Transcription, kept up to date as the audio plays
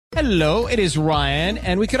Hello, it is Ryan,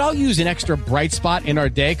 and we could all use an extra bright spot in our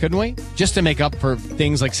day, couldn't we? Just to make up for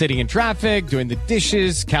things like sitting in traffic, doing the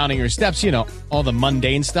dishes, counting your steps, you know, all the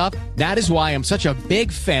mundane stuff. That is why I'm such a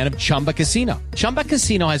big fan of Chumba Casino. Chumba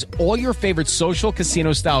Casino has all your favorite social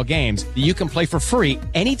casino-style games that you can play for free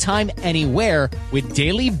anytime, anywhere with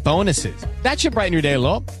daily bonuses. That should brighten your day a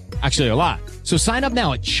little. Actually, a lot. So sign up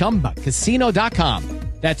now at ChumbaCasino.com.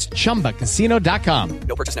 That's ChumbaCasino.com.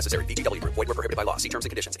 No purchase necessary. VGW Group. Void where prohibited by law. See terms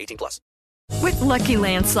and conditions. 18+. With Lucky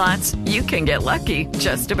Land Slots, you can get lucky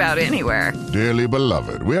just about anywhere. Dearly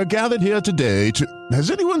beloved, we are gathered here today to...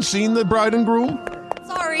 Has anyone seen the bride and groom?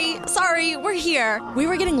 Sorry, we're here. We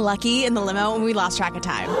were getting lucky in the limo and we lost track of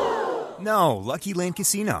time. No, Lucky Land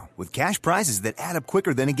Casino. With cash prizes that add up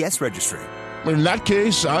quicker than a guest registry. In that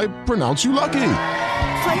case, I pronounce you lucky.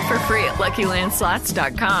 Play for free at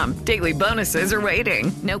LuckyLandSlots.com. Daily bonuses are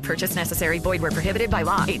waiting. No purchase necessary. Void where prohibited by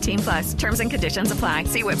law. 18+. Terms and conditions apply.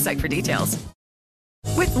 See website for details.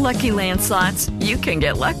 With Lucky Land Slots, you can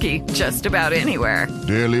get lucky just about anywhere.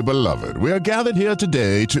 Dearly beloved, we are gathered here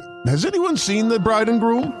today to... Has anyone seen the bride and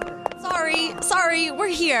groom? Sorry, we're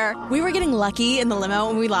here. We were getting lucky in the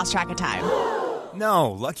limo and we lost track of time.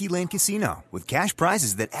 No, Lucky Land Casino. With cash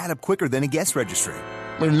prizes that add up quicker than a guest registry.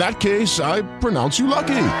 In that case, I pronounce you lucky.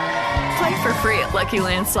 Play for free at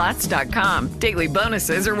LuckyLandSlots.com. Daily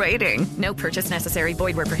bonuses are waiting. No purchase necessary.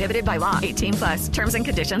 Void where prohibited by law. 18+. Terms and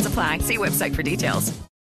conditions apply. See website for details.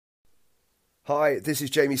 Hi, this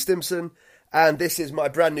is Jamie Stimson, and this is my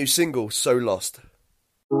brand new single, So Lost.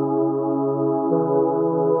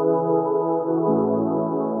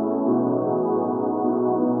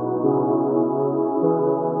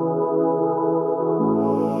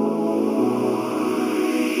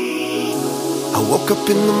 I woke up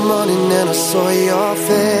in the morning and I saw your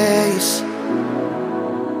face.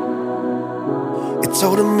 It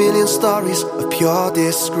told a million stories of pure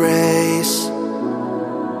disgrace.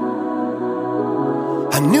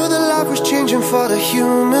 I knew that life was changing for the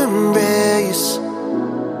human race,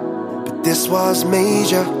 but this was a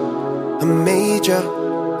major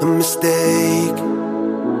mistake.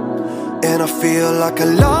 And I feel like a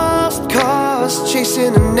lost cause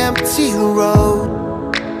chasing an empty road,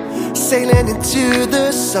 sailing into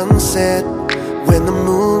the sunset when the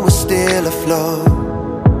moon was still afloat.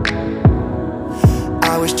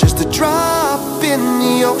 I was just a drop in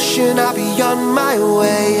the ocean, I'll be on my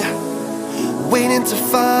way, waiting to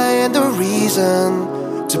find a reason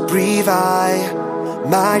to breathe. I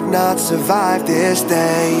might not survive this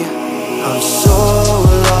day. I'm so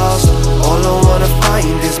lost, all I wanna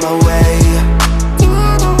find is my way.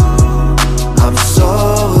 I'm so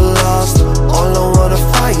lost, all I wanna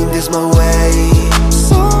find is my way.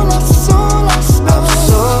 So lost, so lost. I'm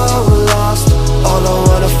so lost, all I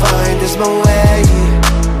wanna find is my way.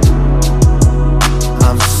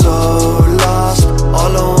 I'm so lost,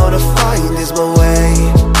 all I wanna find is my way.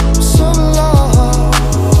 So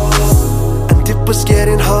lost. And it was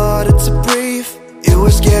getting harder to breathe, it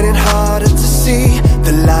was getting harder to see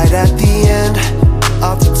the light at the end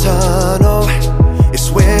of the tunnel. It's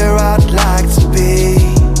where I'd like to be.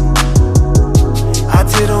 I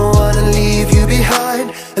didn't wanna leave you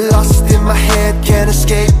behind, lost in my head, can't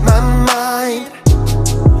escape my mind.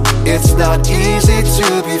 It's not easy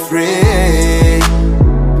to be free,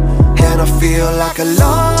 and I feel like a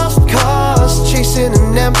lost cause chasing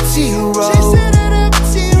an empty road,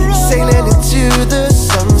 sailing into the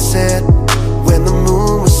sunset when the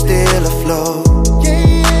moon was still afloat.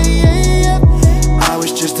 I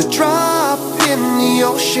was just a drop in the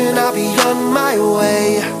ocean, I'll be on my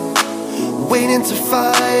way, waiting to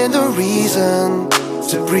find a reason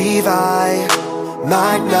to breathe. I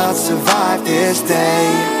might not survive this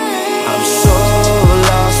day. I'm so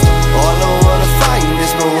lost, all I wanna find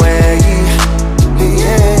is my way.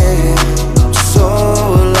 Yeah, I'm so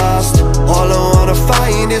lost, all I wanna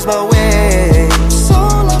find is my way. So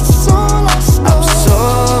lost, so lost. I'm so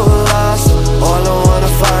lost, all I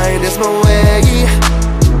wanna find is my way.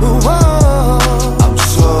 Whoa. I'm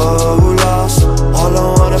so lost, all I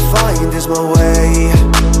wanna find is my way.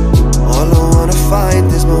 All I wanna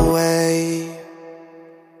find is my way.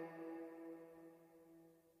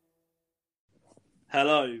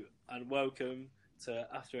 Hello and welcome to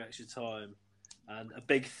After Extra Time, and a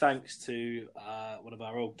big thanks to one of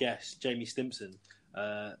our old guests, Jamie Stimson.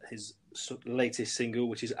 His latest single,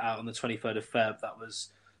 which is out on the 23rd of Feb, that was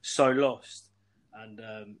So Lost, and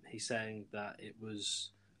he's saying that it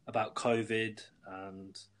was about COVID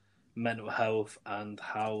and mental health and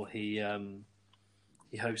how he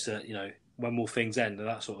hopes that, you know, when will things end and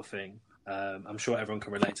that sort of thing. I'm sure everyone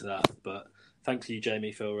can relate to that, but thanks to you,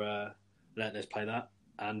 Jamie, for letting us play that.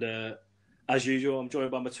 And As usual, I'm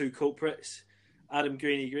joined by my two culprits, Adam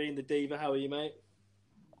Greeny Green, the diva. How are you, mate?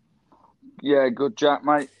 Yeah, good, Jack,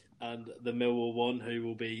 mate. And the Millwall one, who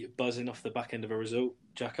will be buzzing off the back end of a result,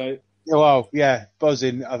 Jacko. Well, yeah,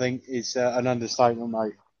 buzzing, I think, is an understatement,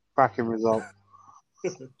 mate. Cracking result.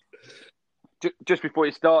 Just before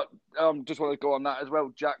you start, just want to go on that as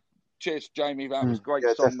well, Jack. Cheers, Jamie. That was a great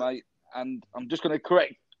song, definitely. Mate. And I'm just going to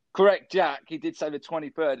correct Jack. He did say the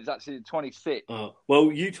 23rd. It's actually the 26th. Oh,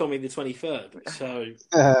 well, you told me the 23rd, so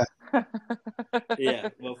yeah.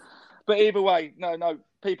 Well, but either way, no.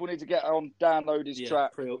 People need to get on, download his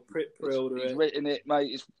track. Pre-order he's written it,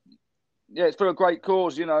 mate. It's for a great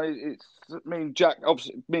cause. You know, it's me and Jack.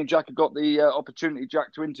 Obviously, me and Jack have got the opportunity,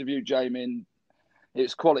 Jack, to interview Jamie. And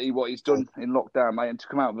it's quality what he's done in lockdown, mate. And to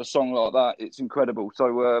come out with a song like that, it's incredible.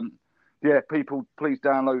 So, yeah, people, please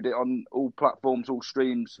download it on all platforms, all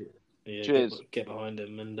streams. Yeah, cheers. Get behind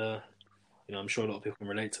him, and I'm sure a lot of people can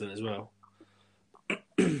relate to it as well.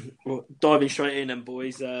 Well, diving straight in, then,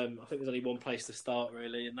 boys. I think there's only one place to start,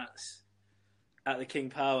 really, and that's at the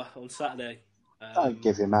King Power on Saturday. Don't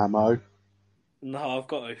give him ammo. No, I've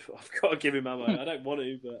got to give him ammo. I don't want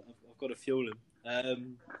to, but I've got to fuel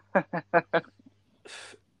him.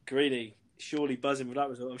 Greedy, surely buzzing with that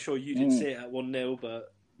result. I'm sure you didn't see it at 1-0,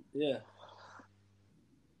 but yeah.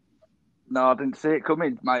 No, I didn't see it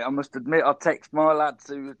coming, mate. I must admit, I text my lads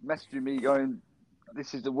who messaging me going,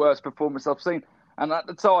 "This is the worst performance I've seen." And at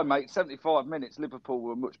the time, mate, 75 minutes, Liverpool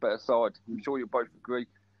were a much better side. I'm sure you'll both agree.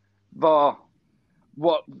 VAR,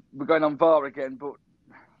 we're going on VAR again, but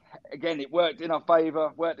again, it worked in our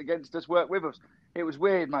favour, worked against us, worked with us. It was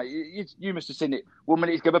weird, mate. You must have seen it. 1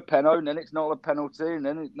 minute it's give a penalty, and then it's not a penalty, and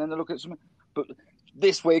then they look at something. But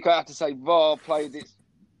this week, I have to say, VAR played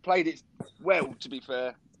it well. To be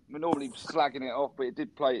fair, we're normally slagging it off, but it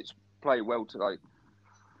did play well today.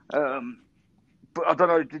 But I don't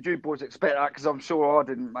know. Did you boys expect that? Because I'm sure I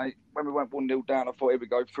didn't, mate. When we went 1-0 down, I thought, here we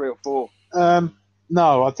go, 3 or 4.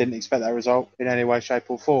 No, I didn't expect that result in any way, shape,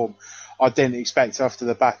 or form. I didn't expect after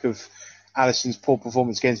the back of Alisson's poor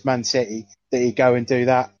performance against Man City that he'd go and do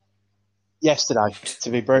that yesterday, to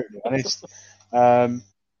be brutally honest. The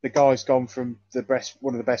guy's gone from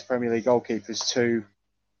one of the best Premier League goalkeepers to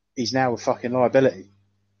he's now a fucking liability.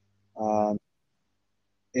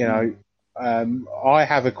 I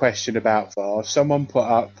have a question about VAR. Someone put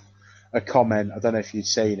up a comment, I don't know if you'd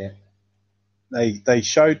seen it. They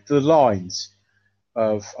showed the lines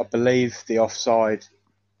of, I believe, the offside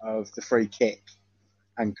of the free kick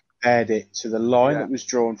and compared it to the line that was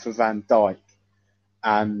drawn for Van Dijk.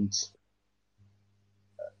 And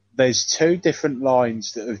there's 2 different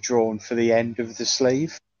lines that have drawn for the end of the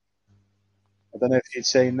sleeve. I don't know if you'd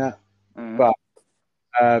seen that. But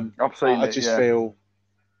I've seen I just feel,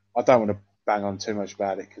 I don't want to bang on too much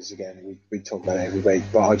about it because, again, we talk about it every week,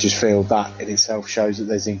 but I just feel that in itself shows that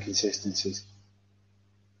there's inconsistencies.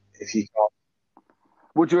 If you can't...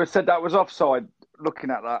 Would you have said that was offside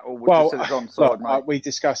looking at that, or would you have said it's onside, mate? We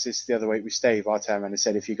discussed this the other week with Steve. I turned around and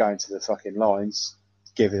said, if you go into the fucking lines,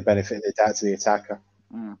 give the benefit of the doubt to the attacker.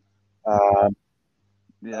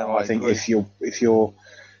 I think if you're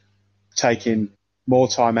taking more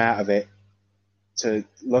time out of it to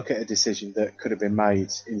look at a decision that could have been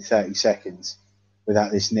made in 30 seconds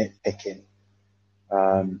without this nitpicking,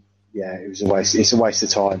 it was a waste. It's a waste of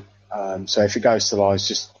time. So if it goes to lines,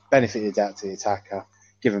 just benefit the doubt to the attacker,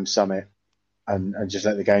 give them summit, and just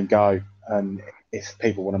let the game go. And if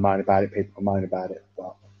people want to moan about it, people can moan about it,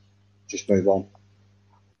 but just move on.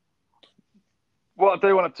 What I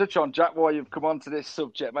do want to touch on, Jack, while you've come on to this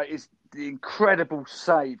subject, mate, is the incredible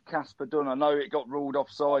save Casper done. I know it got ruled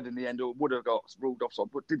offside in the end, or would have got ruled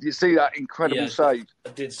offside, but did you see that incredible save? I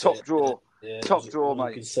did. Top draw. Yeah, top draw,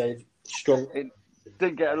 mate. Good save. Strong. It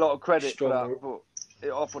didn't get a lot of credit for that, but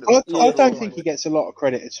it offered it. I don't think he gets a lot of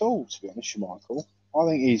credit at all, to be honest with Michael. I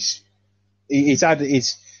think he's had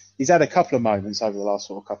a couple of moments over the last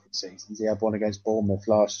sort of couple of seasons. He had one against Bournemouth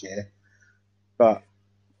last year, but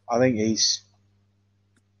I think he's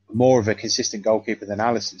more of a consistent goalkeeper than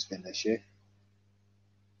Alisson's been this year.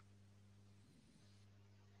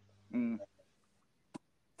 I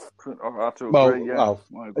have to agree, I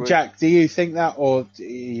agree. Jack, do you think that, or do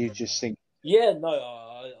you just think? Yeah, no,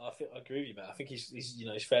 I agree with you, mate. I think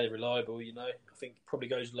he's fairly reliable. I think probably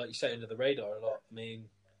goes, like you say, under the radar a lot. I mean,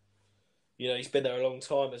 he's been there a long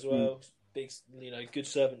time as well. Big, good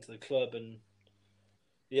servant to the club, and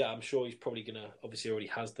yeah, I'm sure he's probably going to, obviously already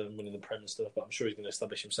has done winning the Prem and stuff, but I'm sure he's going to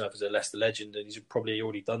establish himself as a Leicester legend, and he's probably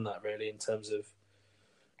already done that, really, in terms of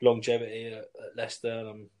longevity at Leicester.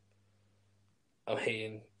 And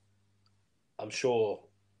I'm sure,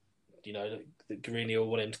 that Gurini will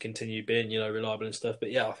want him to continue being, reliable and stuff. But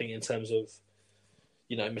yeah, I think in terms of,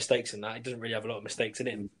 mistakes in that, he doesn't really have a lot of mistakes in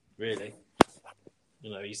him, really.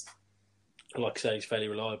 He's, like I say, he's fairly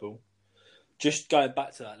reliable. Just going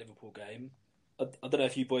back to that Liverpool game, I don't know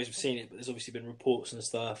if you boys have seen it, but there's obviously been reports and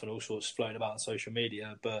stuff and all sorts floating about on social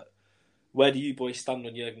media. But where do you boys stand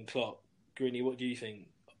on Jurgen Klopp? Greeny, what do you think?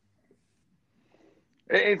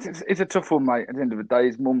 It's a tough one, mate. At the end of the day,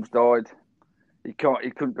 his mum's died. He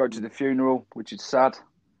couldn't go to the funeral, which is sad.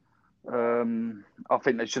 I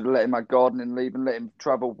think they should have let him have gardening leave and let him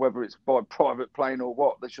travel, whether it's by private plane or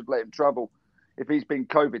what. They should let him travel. If he's been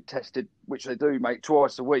COVID tested, which they do, mate,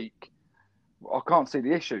 twice a week, I can't see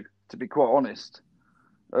the issue, to be quite honest.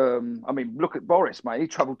 Look at Boris, mate. He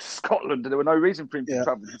travelled to Scotland, and there were no reason for him to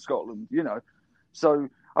travel to Scotland, So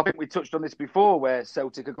I think we touched on this before, where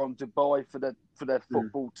Celtic had gone to Dubai for their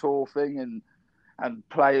football tour thing, and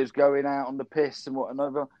players going out on the piss and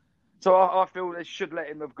whatever. So I feel they should let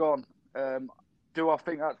him have gone. Do I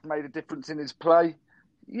think that's made a difference in his play?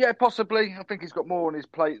 Yeah, possibly. I think he's got more on his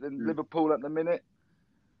plate than Liverpool at the minute.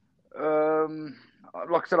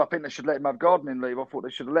 Like I said, I think they should let him have gardening leave. I thought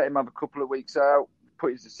they should have let him have a couple of weeks out,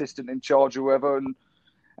 put his assistant in charge or whatever,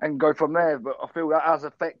 and go from there. But I feel that has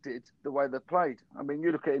affected the way they played. I mean,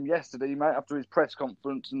 you look at him yesterday, mate, after his press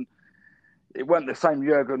conference, and it wasn't the same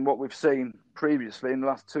Jurgen what we've seen previously in the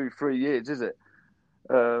last 2-3 years, is it?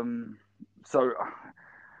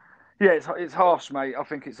 Yeah, it's harsh, mate. I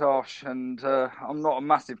think it's harsh, and I'm not a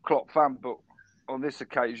massive Klopp fan, but on this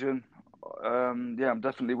occasion, I'm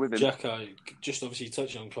definitely with him. Jacko, just obviously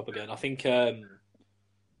touching on Klopp again, I think, he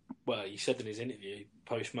said in his interview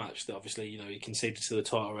post-match that obviously, he conceded to the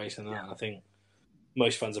title race and that, and I think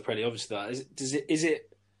most fans are pretty obvious to that. Is it,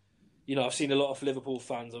 I've seen a lot of Liverpool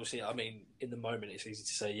fans, obviously, I mean, in the moment it's easy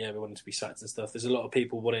to say, we want him to be sacked and stuff. There's a lot of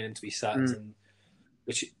people wanting him to be sacked, and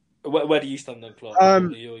which... Where do you stand on Klopp?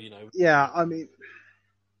 Yeah, I mean,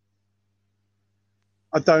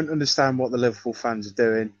 I don't understand what the Liverpool fans are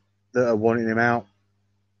doing that are wanting him out.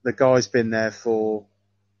 The guy's been there for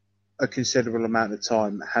a considerable amount of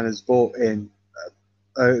time and has brought in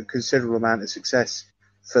a considerable amount of success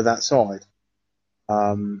for that side.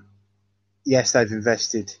 Yes, they've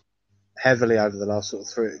invested heavily over the last sort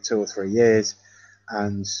of 2 or 3 years,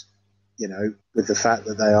 and with the fact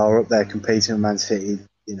that they are up there competing with Man City,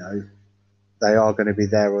 they are going to be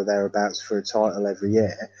there or thereabouts for a title every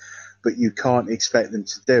year, but you can't expect them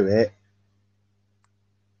to do it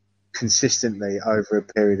consistently over a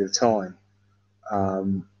period of time.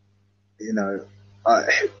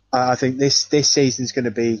 I think this season's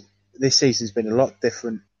been a lot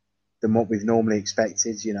different than what we've normally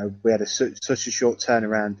expected. We had such a short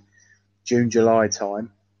turnaround June, July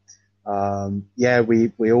time.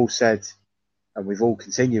 We all said, and we've all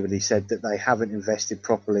continually said, that they haven't invested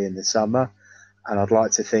properly in the summer. And I'd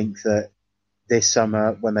like to think that this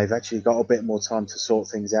summer, when they've actually got a bit more time to sort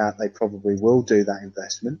things out, they probably will do that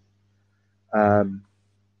investment.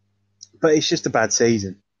 But it's just a bad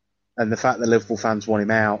season. And the fact that Liverpool fans want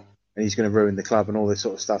him out and he's going to ruin the club and all this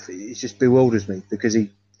sort of stuff, it just bewilders me, because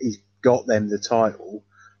he's got them the title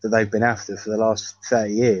that they've been after for the last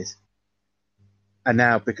 30 years. And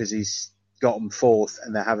now, because he's got them fourth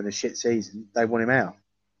and they're having a shit season, they want him out.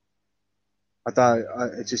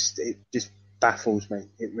 It just baffles me.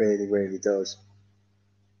 It really, really does.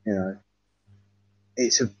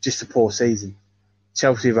 It's just a poor season.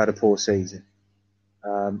 Chelsea have had a poor season.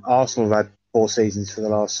 Arsenal have had poor seasons for the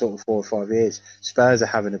last sort of 4 or 5 years. Spurs are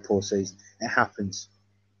having a poor season. It happens.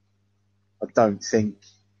 I don't think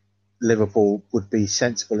Liverpool would be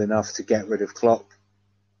sensible enough to get rid of Klopp.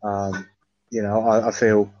 I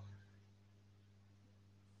feel...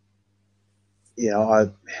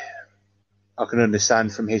 I can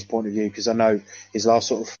understand from his point of view, because I know his last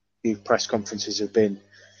sort of few press conferences have been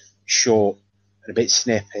short and a bit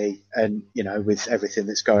snippy, and with everything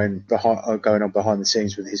that's going on behind the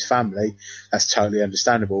scenes with his family, that's totally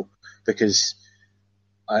understandable. Because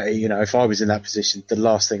if I was in that position, the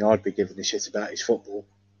last thing I'd be giving a shit about is football.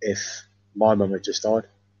 If my mum had just died,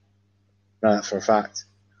 I know that for a fact.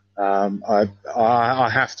 I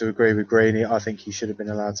have to agree with Greeny. I think he should have been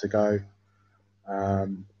allowed to go.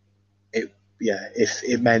 If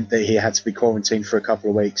it meant that he had to be quarantined for a couple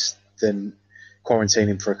of weeks, then quarantine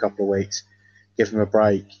him for a couple of weeks, give him a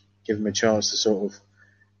break, give him a chance to sort of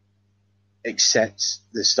accept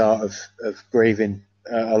the start of grieving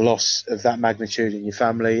a loss of that magnitude in your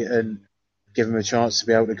family, and give him a chance to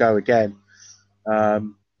be able to go again.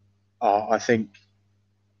 I think,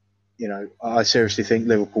 I seriously think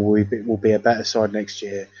Liverpool will be a better side next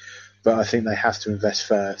year, but I think they have to invest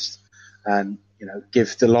first and,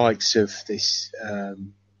 give the likes of this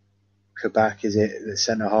Kabak, is it, the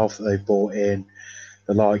centre half that they've brought in,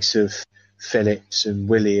 the likes of Phillips and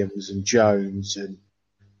Williams and Jones and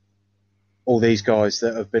all these guys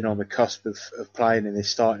that have been on the cusp of playing in this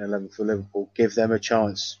starting 11 for Liverpool, give them a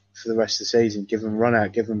chance for the rest of the season, give them run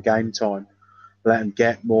out, give them game time, let them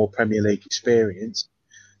get more Premier League experience,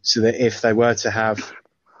 so that if they were to have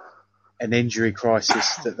an injury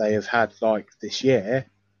crisis that they have had like this year,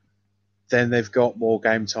 then they've got more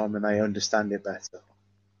game time and they understand it better.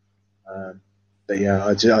 But yeah,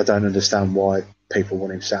 I don't understand why people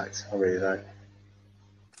want him sacked. I really don't.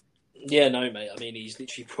 Yeah, no, mate. I mean, he's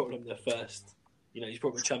literally brought them the first. He's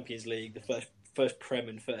brought them the Champions League, the first Prem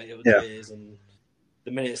in 30 odd years, and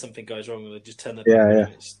the minute something goes wrong, they just turn their back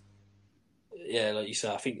on it. Yeah, like you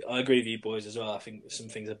said, I think I agree with you boys as well. I think some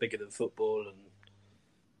things are bigger than football, and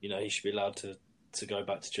he should be allowed to go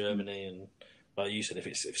back to Germany. And like you said, if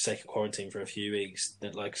it's taking quarantine for a few weeks,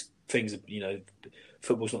 then like things,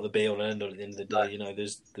 football's not the be all and end all at the end of the day.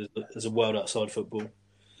 There's a world outside football.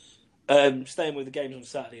 Staying with the games on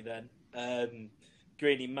Saturday then.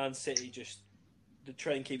 Greeny, Man City, just the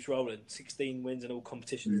train keeps rolling. 16 wins in all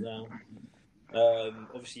competitions now.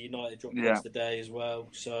 Obviously United dropped yesterday as well.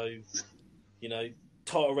 So,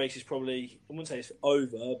 title race is probably, I wouldn't say it's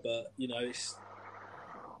over, but,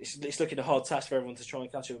 it's looking a hard task for everyone to try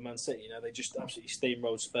and catch up with Man City. They just absolutely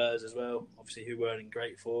steamrolled Spurs as well, obviously, who weren't in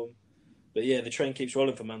great form. But yeah, the train keeps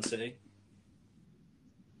rolling for Man City.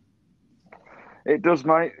 It does,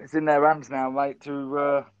 mate. It's in their hands now, mate,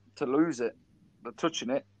 to lose it. They're touching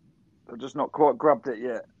it. They've just not quite grabbed it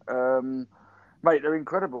yet. Mate, they're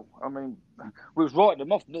incredible. I mean, we was writing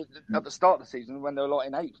them off at the start of the season when they were like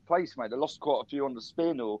in 8th place, mate. They lost quite a few on the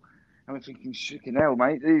spin, and we're thinking, shooking hell,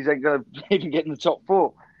 mate, these ain't going to even get in the top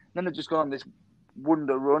 4. Then they've just gone on this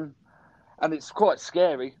wonder run, and it's quite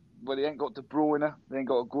scary. Well, they ain't got De Bruyne, they ain't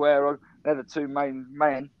got Aguero. They're the two main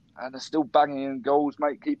men, and they're still banging in goals,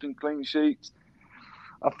 mate, keeping clean sheets.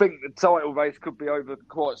 I think the title race could be over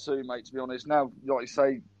quite soon, mate, to be honest. Now, like you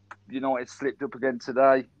say, United slipped up again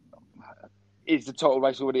today. Is the title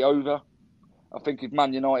race already over? I think if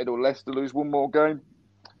Man United or Leicester lose one more game,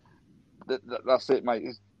 that's it, mate.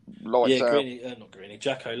 It's lights out. Not Greeny,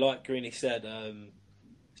 Jacko, like Greeny said,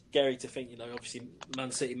 scary to think, obviously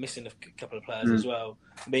Man City missing a couple of players as well.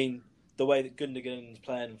 I mean, the way that Gundogan's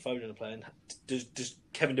playing and Foden are playing, does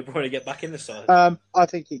Kevin De Bruyne get back in the side? I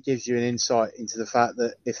think it gives you an insight into the fact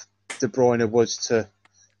that if De Bruyne was to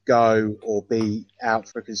go or be out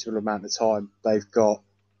for a considerable amount of time, they've got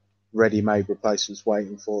ready-made replacements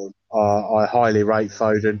waiting for him. I highly rate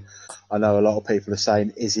Foden. I know a lot of people are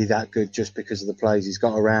saying, is he that good just because of the players he's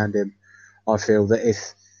got around him? I feel that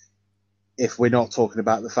if we're not talking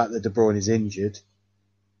about the fact that De Bruyne is injured,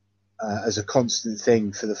 as a constant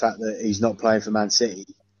thing for the fact that he's not playing for Man City,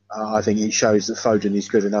 I think it shows that Foden is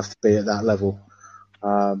good enough to be at that level.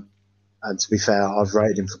 And to be fair, I've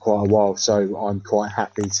rated him for quite a while, so I'm quite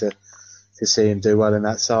happy to see him do well in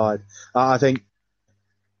that side. I think,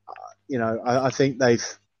 I think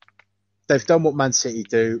they've done what Man City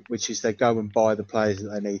do, which is they go and buy the players that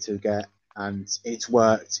they need to get, and it's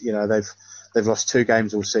worked. They've lost 2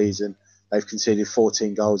 games all season. They've conceded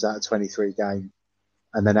 14 goals out of 23 games.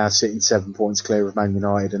 And they're now sitting 7 points clear of Man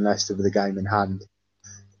United and Leicester with a game in hand.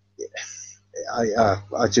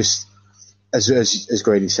 I just, as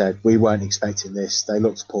Greeny said, we weren't expecting this. They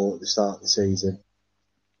looked poor at the start of the season,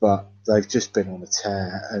 but they've just been on a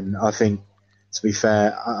tear. And I think, to be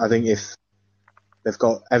fair, I think if they've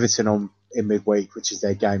got Everton on in midweek, which is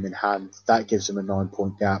their game in hand, that gives them a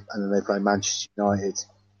 9-point gap, and then they play Manchester United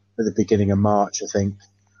at the beginning of March, I think.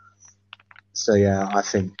 So yeah, I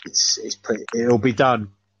think it's pretty. It'll be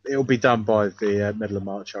done. It'll be done by the middle of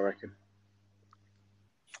March, I reckon.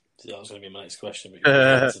 That was going to be my next question, but you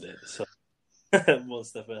answered it. So one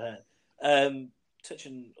step ahead.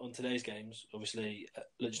 Touching on today's games, obviously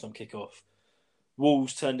lunchtime kickoff.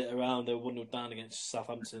 Wolves turned it around. They were 1-0 down against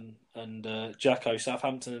Southampton, and Jacko,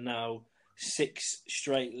 Southampton are now 6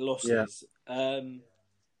 straight losses. Yeah.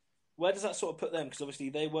 Where does that sort of put them? Because obviously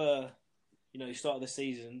they were. Started the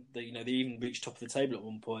season, they even reached top of the table at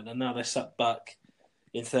one point, and now they're sat back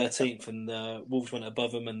in 13th, and the Wolves went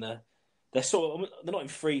above them, and they're they're not in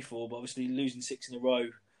free fall, but obviously losing 6 in a row,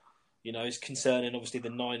 is concerning. Obviously the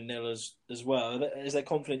 9-0 as well. Is their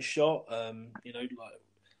confidence shot?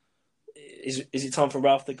 Is it time for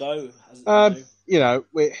Ralph to go?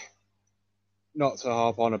 We not to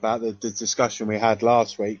harp on about the discussion we had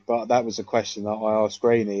last week, but that was a question that I asked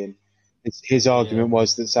Greeny, and his argument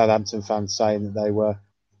was that Southampton fans saying that they were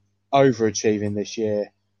overachieving this year,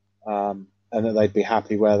 and that they'd be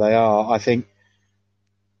happy where they are. I think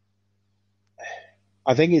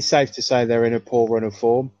it's safe to say they're in a poor run of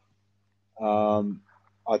form.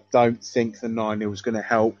 I don't think the 9-0 is going to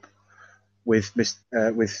help with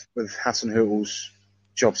Hasenhüttl's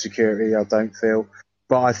job security. I don't feel,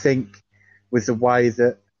 but I think with the way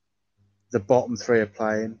that the bottom three are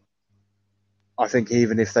playing, I think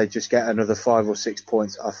even if they just get another 5 or 6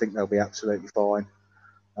 points, I think they'll be absolutely fine.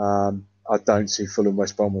 I don't see Fulham,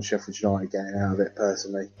 West Brom or Sheffield United getting out of it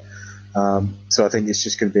personally. So I think it's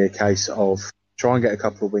just going to be a case of try and get a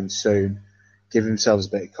couple of wins soon, give themselves a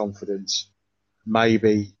bit of confidence.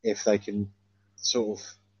 Maybe if they can sort of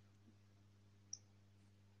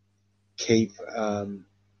keep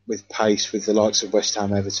with pace with the likes of West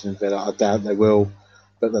Ham, Everton and Villa, I doubt they will,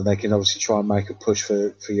 but then they can obviously try and make a push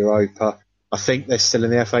for Europa. I think they're still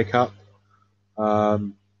in the FA Cup.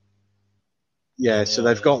 So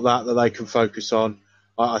they've got that they can focus on.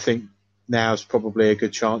 I think now's probably a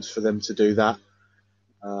good chance for them to do that.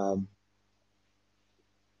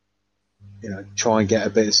 Try and get a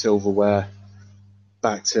bit of silverware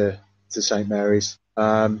back to St Mary's.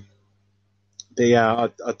 I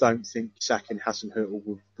don't think sacking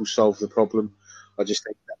Hasenhüttl will solve the problem. I just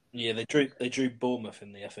think that. Yeah, they drew Bournemouth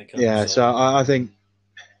in the FA Cup. Yeah, so I think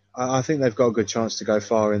they've got a good chance to go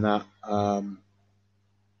far in that.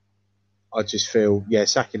 I just feel,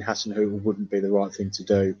 sacking Hasenhüttl wouldn't be the right thing to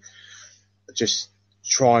do. Just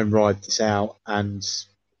try and ride this out and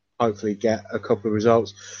hopefully get a couple of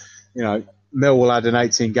results. Millwall had an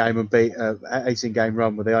 18-game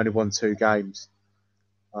run where they only won 2 games,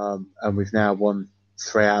 and we've now won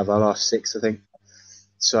 3 out of our last 6, I think.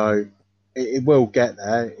 So it will get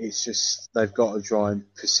there. It's just they've got to try and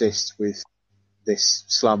persist with this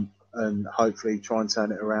slump and hopefully try and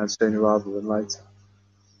turn it around sooner rather than later.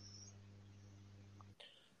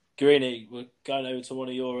 Greeny, we're going over to one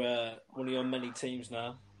of your many teams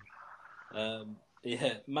now.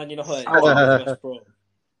 Man United, West Brom.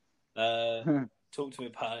 Talk to me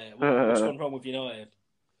about it. What's gone wrong with United?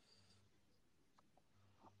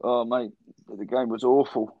 Oh, mate, the game was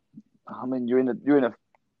awful. I mean, you're in a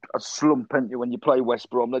slump, aren't you, when you play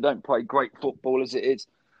West Brom? They don't play great football as it is.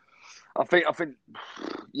 I think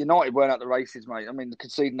United weren't at the races, mate. I mean,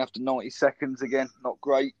 conceding after 90 seconds again, not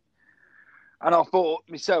great. And I thought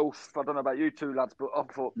myself, I don't know about you two lads, but I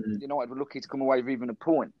thought United were lucky to come away with even a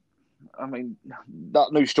point. I mean,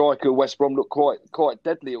 that new striker at West Brom looked quite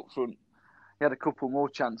deadly up front. He had a couple more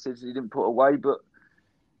chances he didn't put away, but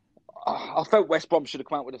I felt West Brom should have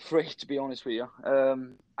come out with a 3, to be honest with you.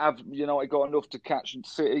 Have United got enough to catch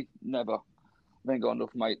City? Never. They ain't got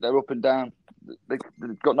enough, mate. They're up and down. They've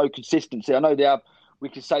got no consistency. I know they have. We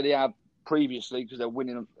could say they have previously because they're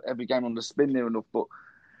winning every game on the spin near enough, but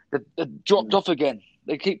they've dropped off again.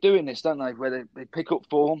 They keep doing this, don't they? Where they pick up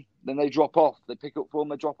form, then they drop off. They pick up form,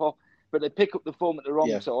 they drop off. But they pick up the form at the wrong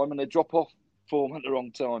time and they drop off form at the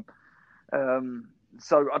wrong time.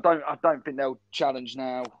 So I don't think they'll challenge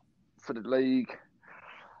now for the league.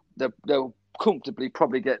 They'll comfortably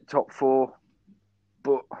probably get top 4.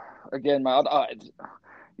 But again, mate,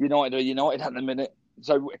 United are United at the minute.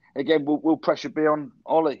 So again, will pressure be on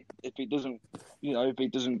Ollie if he doesn't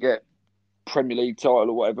get Premier League title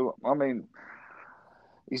or whatever? I mean,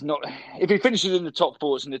 he's not. If he finishes in the top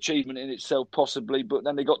 4, it's an achievement in itself, possibly. But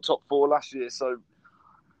then they got top 4 last year, so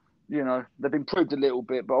they've improved a little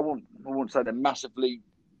bit. But I won't say they're massively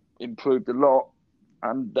improved a lot,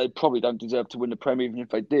 and they probably don't deserve to win the Premier even if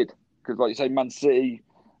they did. Because, like you say, Man City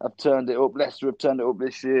have turned it up, Leicester have turned it up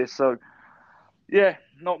this year. So,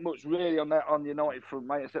 not much really on United front,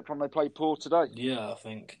 mate, except from they played poor today. Yeah, I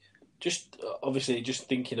think just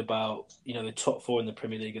thinking about the top 4 in the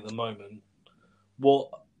Premier League at the moment. What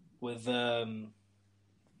with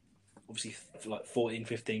obviously like 14,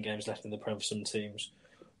 15 games left in the Prem for some teams.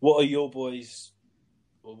 What are your boys,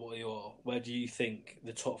 or where do you think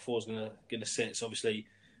the top 4 is gonna sit? So obviously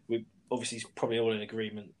it's probably all in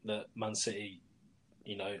agreement that Man City,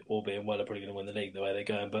 all being well, are probably going to win the league the way they're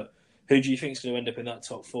going. But who do you think is going to end up in that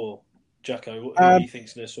top 4? Jacko, who do you think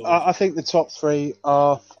is going to sort of... I think the top 3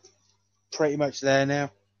 are pretty much there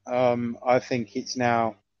now. I think it's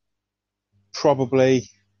now probably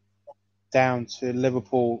down to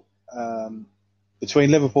Liverpool,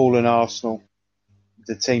 between Liverpool and Arsenal,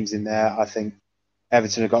 the teams in there. I think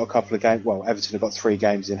Everton have got a couple of games. Well, Everton have got 3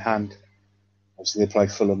 games in hand. Obviously, they play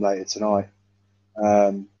Fulham later tonight.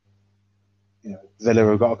 Villa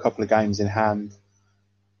have got a couple of games in hand.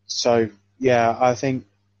 So, I think,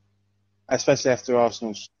 especially after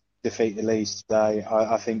Arsenal's defeat to Leeds today,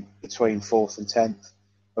 I think between 4th and 10th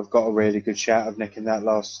have got a really good shout of nicking that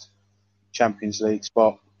last Champions League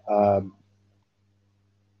spot.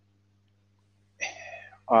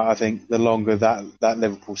 I think the longer that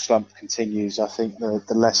Liverpool slump continues, I think the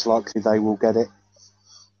less likely they will get it.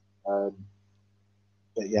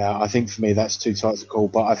 But yeah, I think for me that's too tight to call.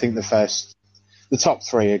 But I think the top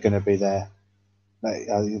three are going to be there.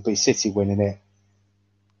 It'll be City winning it,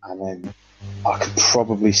 and then I could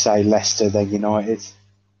probably say Leicester, then United.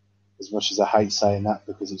 As much as I hate saying that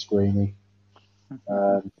because it's greeny.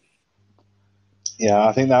 Yeah,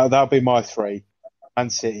 I think that'll be my three: Man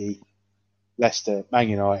City, Leicester, Man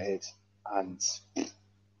United, and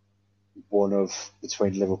one of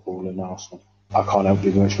between Liverpool and Arsenal. I can't help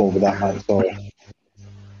you much more with that, mate. Sorry.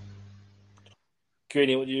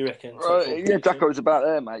 Greeny, what do you reckon? Yeah, Jacko's about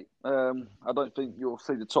there, mate. I don't think you'll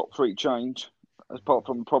see the top three change, apart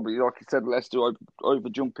from probably, like you said, Leicester over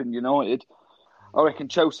jumping United. I reckon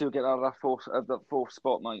Chelsea will get out of that fourth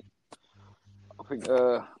spot, mate. I think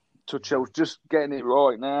Tuchel's just getting it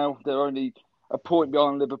right now. They're only a point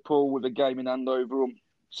behind Liverpool with a game in hand over them.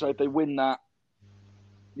 So if they win that,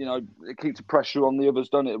 it keeps the pressure on the others,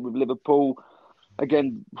 don't it, with Liverpool.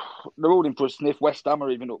 Again, they're all in for a sniff. West Ham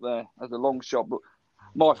are even up there as a long shot. But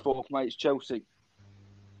my fourth, mate, is Chelsea.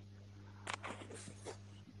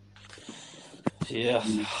 Yeah,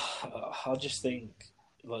 I just think,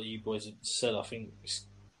 like you boys have said, I think it's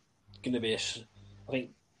going to be I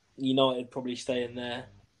think United probably stay in there.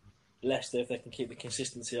 Leicester, if they can keep the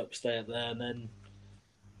consistency up, stay up there. And then,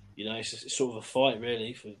 it's sort of a fight,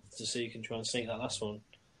 really, to see who can try and sink that last one.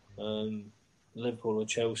 Liverpool or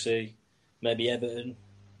Chelsea, maybe Everton.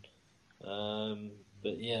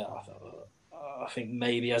 But yeah, I think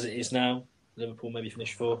maybe as it is now, Liverpool maybe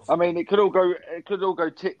finish fourth. I mean, it could all go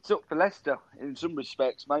tits up for Leicester in some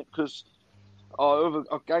respects, mate, because our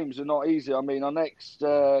games are not easy. I mean, our next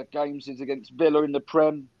games is against Villa in the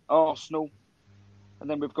Prem, Arsenal, and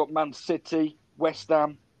then we've got Man City, West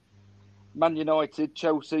Ham, Man United,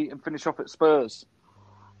 Chelsea, and finish off at Spurs.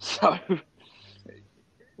 So,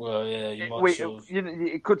 well, yeah, you might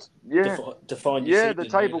it could, define your season, the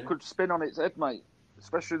table could spin on its head, mate.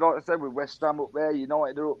 Especially, like I said, with West Ham up there,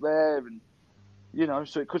 United are up there, and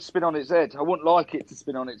so it could spin on its head. I wouldn't like it to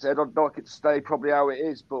spin on its head. I'd like it to stay probably how it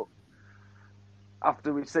is, but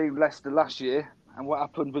after we've seen Leicester last year and what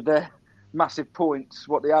happened with their massive points,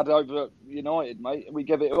 what they had over United, mate, we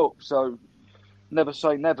gave it up. So never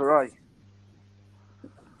say never, eh?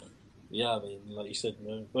 Yeah, I mean, like you said,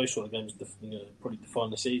 those sort of games, probably define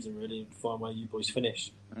the season, really, and define where you boys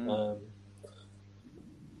finish.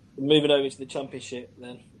 Moving over to the Championship,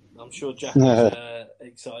 then I'm sure Jack is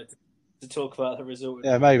excited to talk about the result.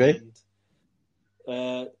 Yeah, maybe.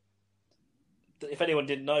 If anyone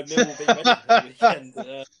didn't know, Millwall beat Reading the weekend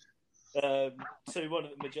 2-1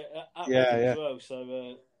 at Reading as well.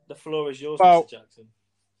 So the floor is yours, Mr. Jackson.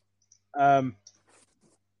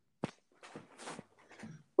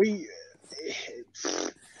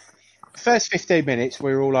 First 15 minutes,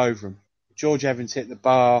 we were all over them. George Evans hit the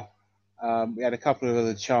bar. We had a couple of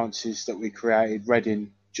other chances that we created.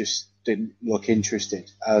 Reading just didn't look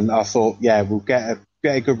interested. And I thought, we'll get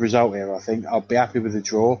a good result here, I think. I'll be happy with a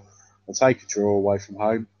draw. I'll take a draw away from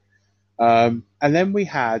home. And then we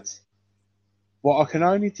had what I can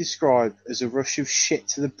only describe as a rush of shit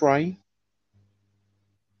to the brain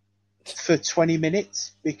for 20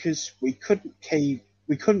 minutes because we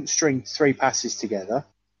couldn't string three passes together.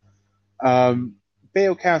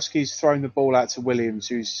 Bielkowski's thrown the ball out to Williams,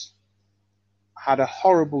 who's had a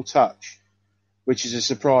horrible touch, which is a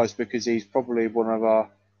surprise because he's probably one of our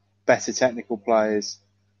better technical players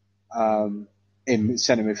in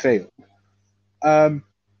centre midfield.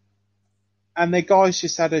 And the guy's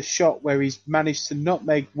just had a shot where he's managed to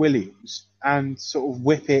nutmeg Williams and sort of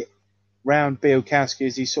whip it round Bielkowski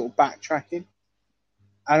as he's sort of backtracking.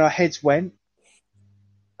 And our heads went.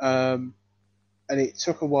 And it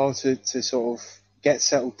took a while to sort of get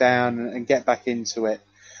settled down and get back into it.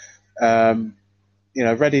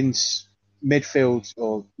 Reading's midfield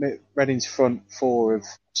or Reading's front four of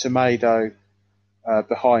Semedo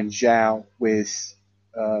behind Zhao with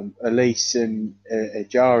Elise and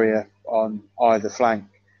Ejaria on either flank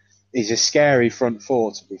is a scary front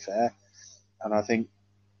four, to be fair. And I think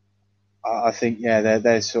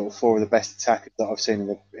they're sort of four of the best attackers that I've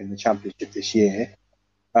seen in the Championship this year.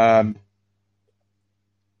 They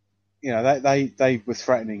were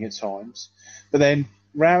threatening at times, but then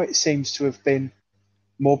Rowett seems to have been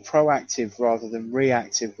more proactive rather than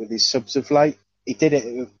reactive with his subs of late. He did it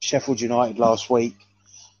at Sheffield United last week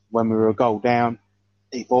when we were a goal down.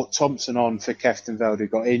 He brought Thompson on for Keftenveld, who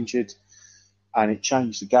got injured, and it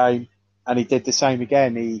changed the game. And he did the same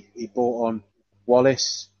again. He brought on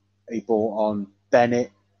Wallace, he brought on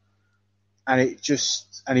Bennett, and he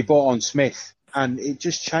brought on Smith, and it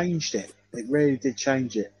just changed it. It really did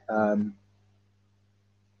change it. And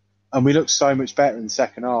we looked so much better in the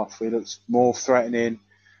second half. We looked more threatening.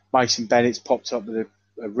 Mason Bennett's popped up with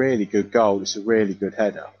a really good goal. It's a really good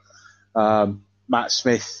header. Matt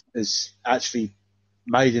Smith has actually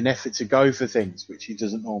made an effort to go for things, which he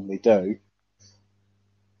doesn't normally do.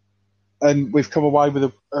 And we've come away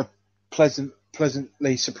with a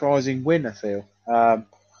pleasantly surprising win, I feel.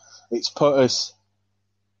 It's put us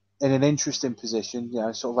in an interesting position,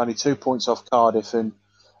 sort of only 2 points off Cardiff and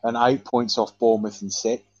 8 points off Bournemouth and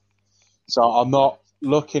 6. So I'm not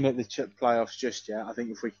looking at the playoffs just yet. I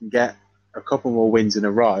think if we can get a couple more wins in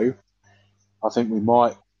a row, I think we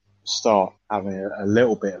might start having a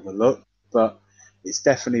little bit of a look. But it's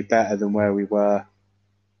definitely better than where we were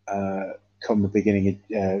come the beginning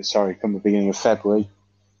of February.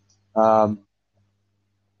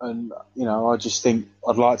 And, I just think,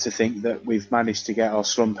 I'd like to think that we've managed to get our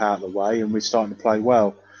slump out of the way and we're starting to play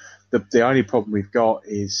well. The only problem we've got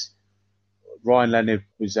is Ryan Leonard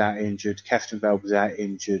was out injured, Keftenveld was out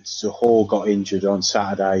injured, Zahor got injured on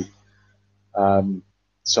Saturday.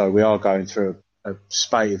 So we are going through a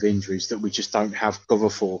spate of injuries that we just don't have cover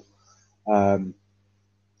for,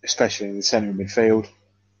 especially in the centre of midfield.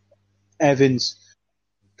 Evans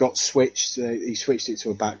got switched. He switched it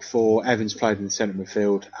to a back four. Evans played in the centre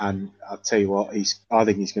midfield, and I'll tell you what, I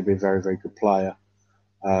think he's going to be a very, very good player.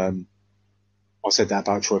 I said that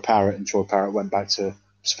about Troy Parrott, and Troy Parrott went back to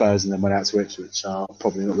Spurs and then went out to Ipswich, so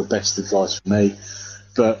probably not the best advice for me.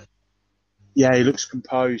 But yeah, he looks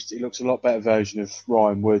composed. He looks a lot better version of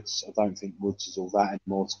Ryan Woods. I don't think Woods is all that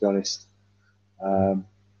anymore, to be honest.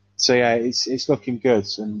 So yeah, it's looking good,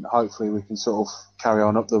 and hopefully we can sort of carry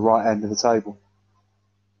on up the right end of the table.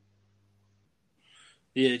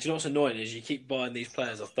 Yeah, do you know what's annoying is you keep buying these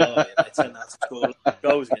players off Derby and they turn out to score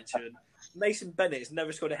goals against you. And Mason Bennett has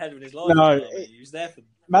never scored a header in his life. No, he was there for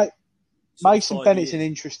Mason Bennett's an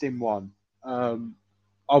interesting one. I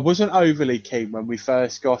wasn't overly keen when we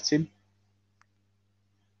first got him,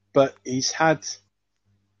 but he's had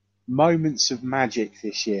moments of magic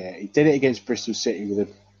this year. He did it against Bristol City with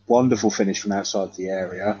a wonderful finish from outside the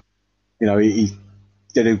area. He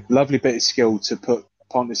did a lovely bit of skill to put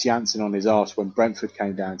Pontus Jansson on his arse when Brentford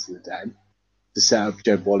came down to the Den to set up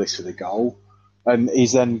Jed Wallace for the goal. And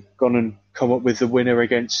he's then gone and come up with the winner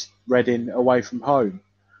against Reading away from home.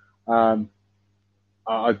 I'm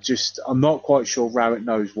not quite sure Rowett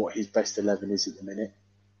knows what his best 11 is at the minute.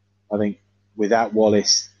 I think without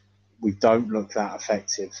Wallace, we don't look that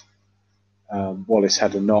effective. Wallace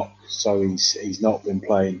had a knock, so he's not been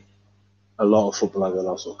playing a lot of football over the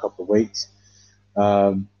last couple of weeks.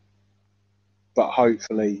 But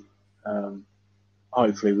hopefully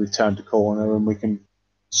we've turned a corner and we can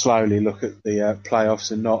slowly look at the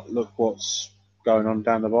playoffs and not look what's going on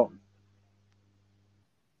down the bottom.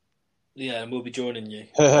 Yeah, and we'll be joining you.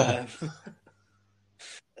 Yeah,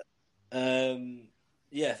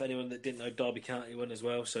 if anyone that didn't know, Derby County won as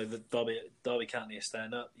well, so the Derby County is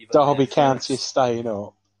staying up. Derby County is staying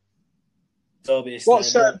up. Derby is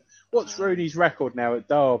staying up. What's Rooney's record now at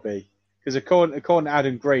Derby? Because according to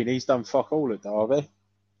Adam Green, he's done fuck all at Derby.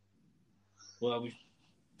 Well,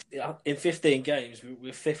 in 15 games,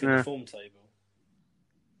 we're fifth in the form table.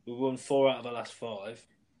 We've won 4 out of our last 5.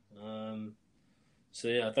 So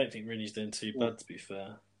yeah, I don't think Rooney's doing too bad, to be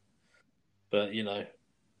fair. But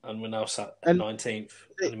and we're now sat at 19th.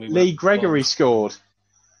 Lee Gregory scored.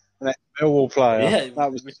 That Millwall player. Yeah,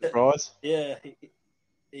 that was a surprise. Yeah,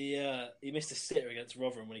 he missed a sitter against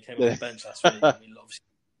Rotherham when he came off the bench last week. I mean, obviously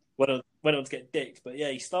went on to get dicked, but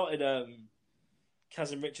yeah, he started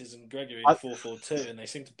Kazim Richards and Gregory in 4-4-2, and they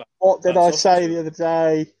seem to. What did I say the other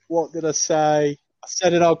day? What did I say? I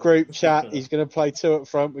said in our group chat he's going to play 2 up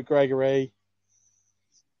front with Gregory.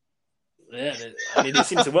 Yeah, I mean it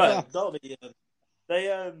seemed to work. Derby,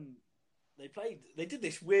 they did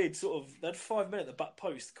this weird sort of. They had 5 minutes at the back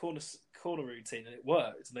post corner routine, and it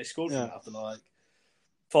worked, and they scored from it after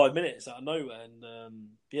 5 minutes out of nowhere. And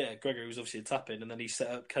Gregory was obviously a tap in, and then he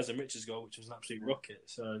set up Kazim Richards' goal, which was an absolute rocket.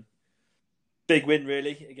 So big win,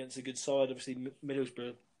 really, against a good side. Obviously,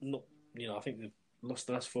 Middlesbrough, not I think they've lost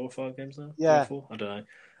the last 4 or 5 games now. Yeah, 4 I don't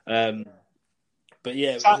know. But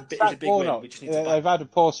yeah, it was a big win. We just need to they've had a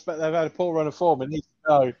poor run of form, and need to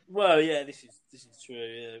go. Well, yeah, this is true.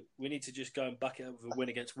 Yeah. We need to just go and back it up with a win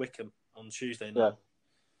against Wickham on Tuesday now.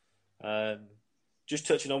 Yeah. Just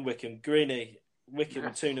touching on Wickham, Wickham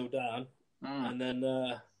 2-0 down, and then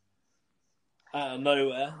out of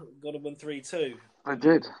nowhere, got to win 3-2. I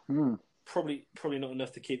did. Probably not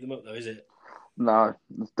enough to keep them up, though, is it? No,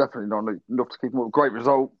 it's definitely not enough to keep them up. Great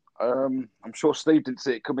result. I'm sure Steve didn't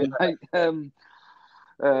see it coming, mate.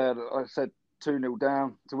 I said 2-0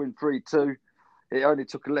 down to win 3-2. It only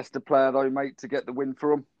took a Leicester player, though, mate, to get the win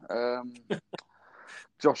for them.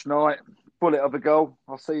 Josh Knight, bullet of a goal.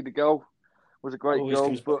 I see the goal. was a great Always goal.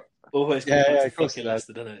 comes But Always comes back to fucking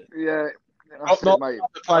Leicester, doesn't it? yeah, that's Not it, mate.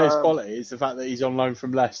 the player's quality, it's the fact that he's on loan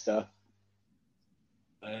from Leicester.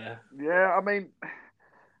 Yeah, I mean,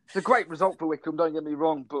 it's a great result for Wickham. Don't get me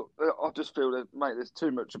wrong, but I just feel that, mate, there's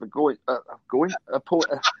too much of a point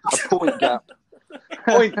gap.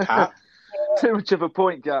 Point gap. Too much of a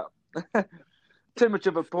point gap. Too much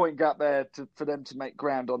of a point gap there for them to make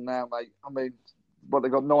ground on now, mate. I mean,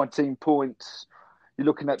 they've got 19 points. You're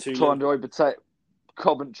looking at trying to overtake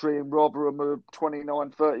Coventry and Rotherham are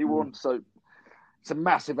 29-31. So it's a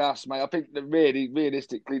massive ask, mate. I think that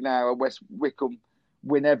realistically now, West Wickham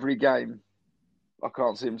win every game. I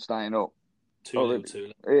can't see them staying up. Too late.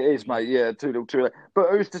 It is, mate. Yeah, too late. But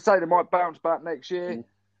who's to say they might bounce back next year?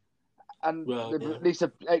 And at least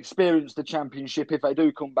experience the Championship if they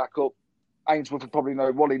do come back up. Ainsworth will probably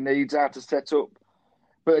know what he needs, how to set up.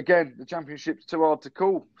 But again, the Championship's too hard to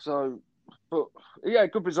call. So, but yeah,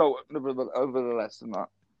 good result nevertheless than that.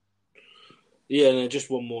 Yeah, and just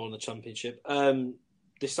one more on the Championship.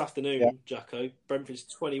 This afternoon, Jacko, Brentford's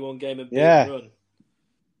 21-game unbeaten run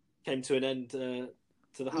came to an end to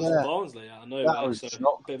the hands of Barnsley. I know that was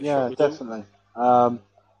shock. Definitely.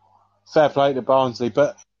 Fair play to Barnsley,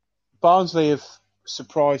 but Barnsley have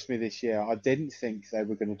surprised me this year. I didn't think they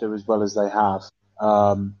were going to do as well as they have.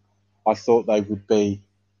 I thought they would be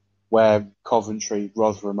where Coventry,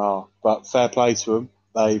 Rotherham are, but fair play to them.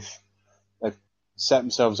 They've set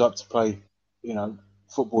themselves up to play,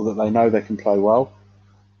 football that they know they can play well.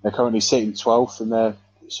 They're currently sitting 12th, and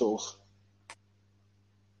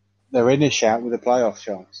they're in a shout with a playoff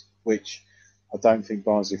chance, which I don't think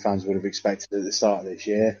Barnsley fans would have expected at the start of this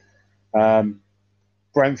year.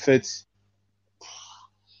 Brentford,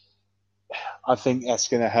 I think that's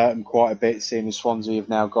going to hurt them quite a bit, seeing as Swansea have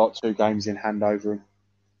now got 2 games in hand over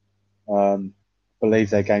them. Believe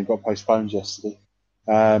their game got postponed yesterday.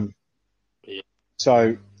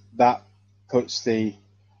 So that puts the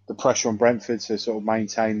pressure on Brentford to sort of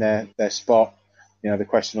maintain their spot. The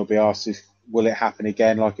question will be asked is, will it happen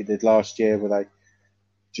again like it did last year, where they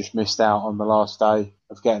just missed out on the last day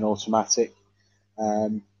of getting automatic?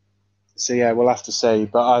 So yeah, we'll have to see.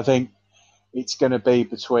 But I think it's going to be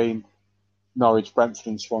between Norwich, Brentford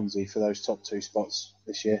and Swansea for those top 2 spots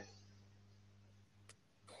this year.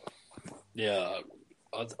 Yeah,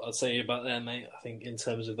 I'd say about there, mate. I think in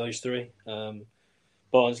terms of those 3,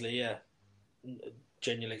 Barnsley,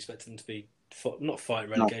 genuinely expecting to be not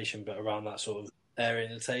fighting relegation, but around that sort of area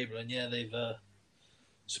in the table. And yeah, they've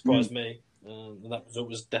surprised me. That result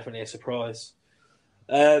was definitely a surprise.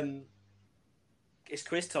 It's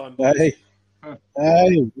quiz time, boys.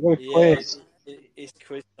 Hey, what a quiz! It's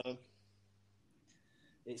quiz time.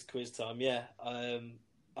 It's quiz time. Yeah, I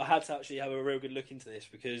had to actually have a real good look into this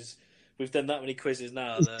because we've done that many quizzes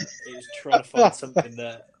now that it was trying to find something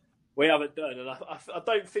that we haven't done, and I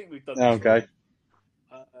don't think we've done. This okay.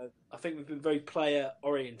 I think we've been very player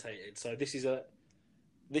orientated. So this is well,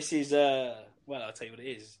 I'll tell you what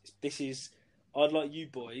it is. I'd like you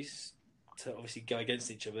boys to obviously go against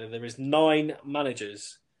each other. There is 9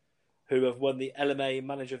 managers who have won the LMA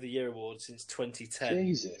Manager of the Year award since 2010.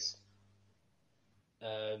 Jesus.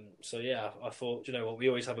 So yeah, I thought, you know what, we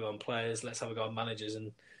always have a go on players. Let's have a go on managers,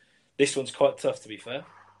 and this one's quite tough, to be fair.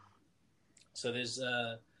 So there's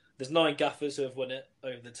 9 gaffers who have won it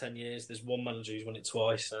over the 10 years. There's 1 manager who's won it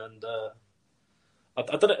twice, and I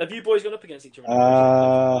don't know. Have you boys gone up against each other?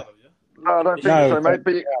 No, I don't think so, mate.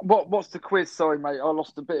 But what's the quiz? Sorry, mate. I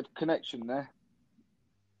lost a bit of connection there.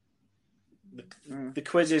 The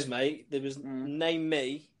quiz is, mate, there was name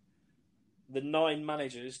me the 9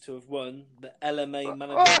 managers to have won the LMA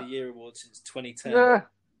Manager of the Year award since 2010. Yeah.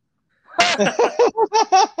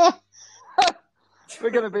 We're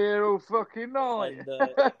going to be here all fucking night.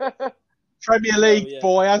 And, Premier League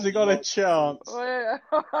boy hasn't got a chance. Oh, yeah.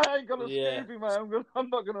 I ain't got a Scooby, mate. I'm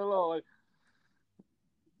not going to lie.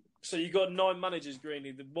 So you got 9 managers,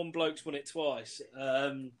 Greeny. The one bloke's won it twice.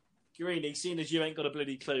 Greeny, seeing as you ain't got a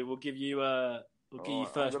bloody clue, we'll give you first I'm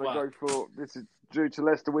whack. going to go for, this is due to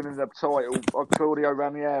Leicester winning the title, Claudio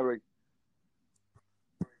Ranieri.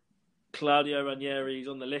 Claudio Ranieri's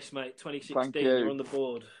on the list, mate. 2016, you're on the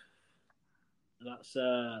board. That's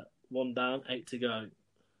 1 down, 8 to go.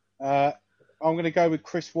 I'm going to go with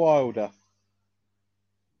Chris Wilder.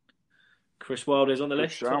 Chris Wilder's on the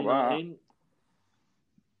list, shout, 2019.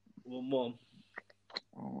 1-1.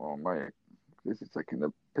 Oh, mate. This is taking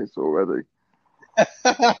the piss already.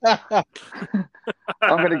 I'm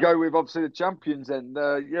going to go with, obviously, the champions then,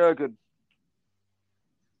 Jurgen.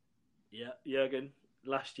 Yeah, Jurgen.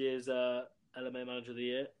 Last year's LMA Manager of the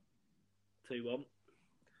Year. 2-1.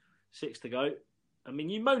 6 to go. I mean,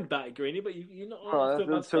 you moaned about it, Greeny, but you're not. Oh,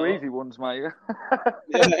 those two easy ones, mate.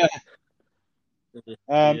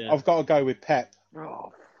 I've got to go with Pep.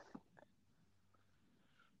 Oh,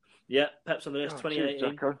 yeah, Pep's on the list. 2018.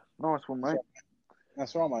 Cheers, Jacko. Nice one, mate.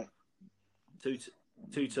 That's right, mate.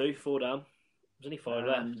 2-2, 4 down. There's only 5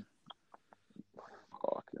 left.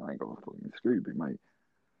 Fuck, I ain't got a fucking Scooby, mate.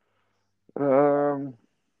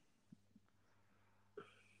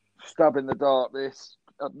 Stab in the dark. This.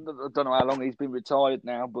 I don't know how long he's been retired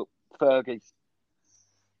now, but Fergie.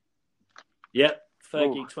 Yep,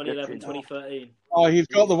 Fergie, 2011, 2013. Oh, you've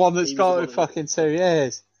got the one that's got it fucking 2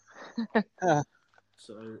 years.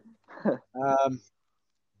 So,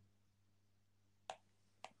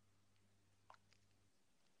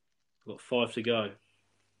 got 5 to go.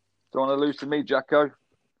 Don't want to lose to me, Jacko.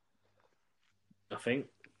 I think.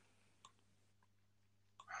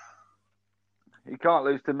 He can't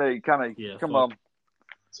lose to me, can he? Yeah, Come 5. on.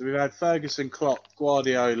 So we've had Ferguson, Klopp,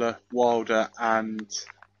 Guardiola, Wilder, and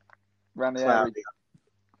Ranieri.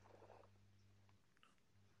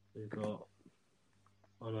 We've got.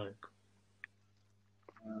 I know.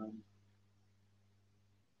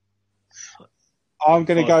 I'm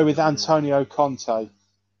going to go with Antonio Conte.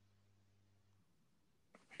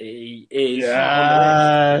 He is.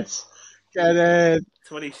 Yes. Get in.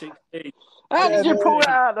 2016. How did you pull that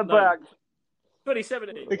out of the bag?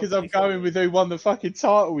 2017. Because I'm going with who won the fucking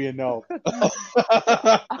title, you know.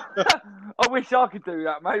 I wish I could do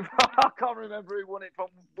that, mate. I can't remember who won it from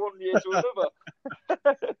one year to another.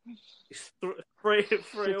 It's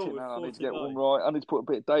 3 all. I need to get one right. I need to put a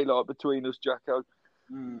bit of daylight between us, Jacko.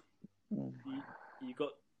 You got.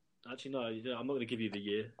 Actually, no. I'm not going to give you the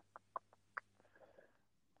year.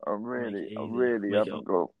 I really haven't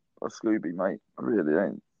got a Scooby, mate. I really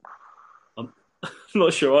ain't. I'm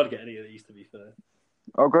not sure I'd get any of these, to be fair.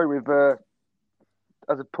 I'll go with,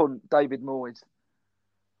 as a punt, David Moyes.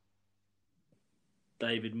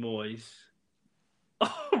 David Moyes.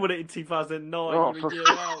 Oh, won it in 2009. Oh, You were a year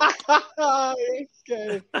out.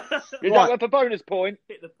 Is that worth a bonus point?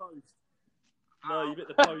 Hit the post. No, you hit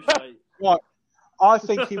the post, mate. Right. I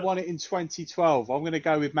think he won it in 2012. I'm going to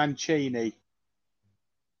go with Mancini.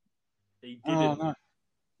 He didn't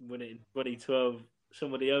win it in 2012.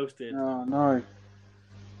 Somebody else did. Oh, no.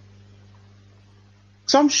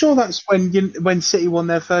 So I'm sure that's when City won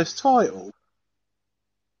their first title.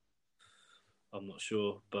 I'm not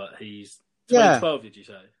sure, but he's 2012. Did you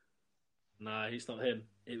say? No, he's not him.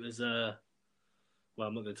 It was well,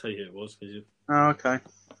 I'm not going to tell you who it was because you. Oh, okay.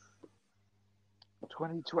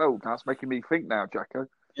 2012. That's making me think now, Jacko.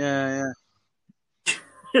 Yeah.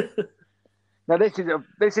 Now this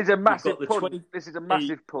is a massive punt. This is a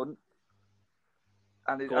massive punt,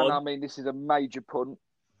 and I mean this is a major punt.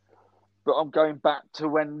 But I'm going back to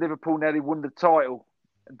when Liverpool nearly won the title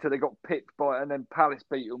until they got pipped and then Palace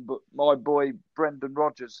beat them. But my boy Brendan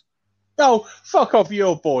Rodgers. Oh, fuck off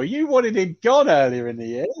your boy! You wanted him gone earlier in the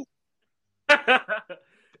year.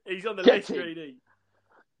 He's on the list, Greedy.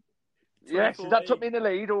 Yes, that took me in the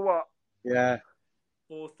lead or what? Yeah.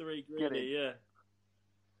 4-3 Greedy, yeah.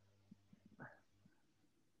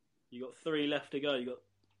 You got 3 left to go.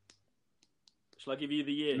 Shall I give you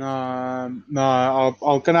the year? No. I'm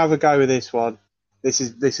going to have a go with this one. This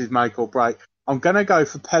is make or break. I'm going to go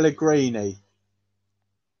for Pellegrini.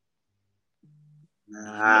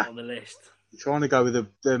 Not on the list. I'm trying to go with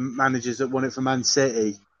the managers that won it for Man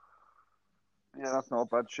City. Yeah, that's not a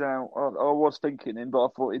bad shout. I was thinking him, but I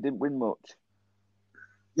thought he didn't win much.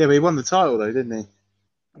 Yeah, but he won the title though, didn't he?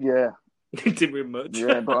 Yeah. He didn't win much.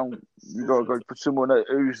 Yeah, but you got to go for someone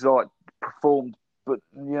who's like performed, but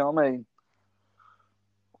you know what I mean.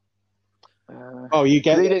 You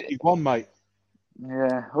get it. You won, mate.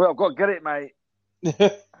 Yeah. Well, I've got to get it, mate.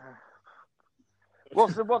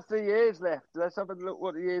 What's the years left? Let's have a look.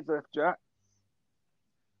 What the years left, Jack?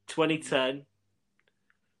 2010,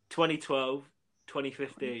 2012,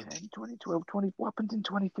 2015. 2012, what happened in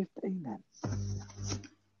 2015 then?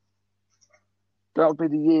 That would be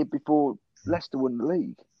the year before Leicester won the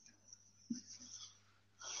league.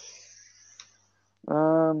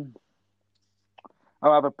 I'll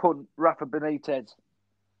have a punt. Rafa Benitez.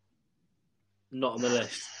 Not on the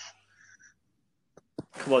list.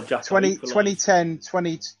 Come on, Jack. 2010,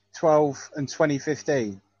 2012 and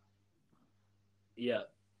 2015. Yeah.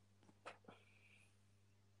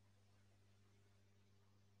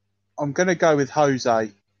 I'm going to go with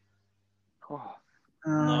Jose. Oh.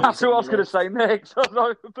 No, That's who I was going to say next.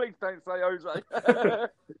 No, please don't say Jose.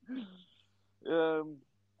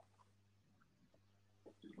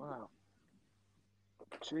 Wow.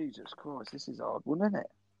 Jesus Christ, this is a hard one, isn't it?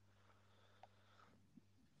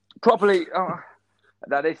 Probably.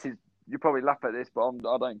 Now this is You probably laugh at this, but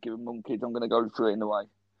I don't give a monkeys. I'm going to go through it in a way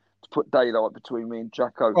to put daylight between me and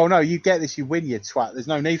Jacko. Oh no, you get this. You win, you twat. There's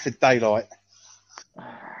no need for daylight.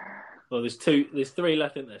 Well, there's 3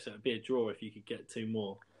 left, isn't there? So it'd be a draw if you could get 2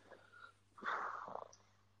 more.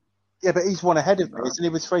 Yeah, but he's one ahead of me, isn't he?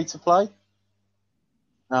 With 3 to play.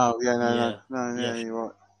 Oh yeah, no, you're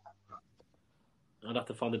right. I'd have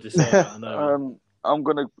to find a decider. I know. I'm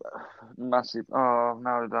going to massive. Oh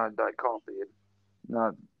no, that can't be it.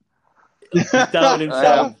 No. Doubting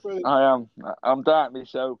himself. I am. I'm doubting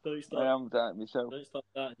myself. Don't I am doubting myself. Don't stop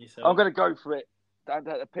doubting yourself. I'm going to go for it. Don't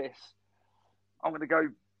take the piss. I'm going to go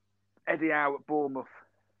Eddie Howe at Bournemouth.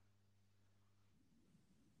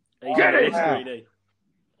 Get it!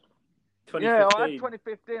 2015. Yeah, I had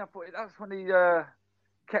 2015. I thought that's when he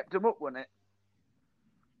kept him up, wasn't it?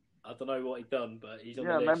 I don't know what he'd done, but he's on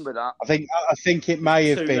the list. list. I remember that. I think it may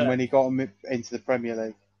have 2 been left. when he got him into the Premier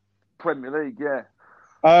League. Premier League, yeah.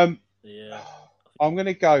 Yeah. I'm going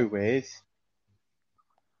to go with.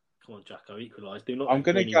 Come on, Jacko, equalise. Do not. I'm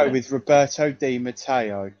going to go with Roberto Di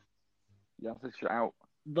Matteo. You have to shout.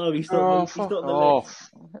 No, he's not. He's not on the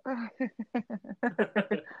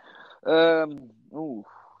list. Oh,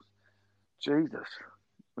 Jesus.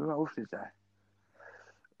 Who else is there?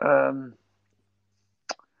 I'm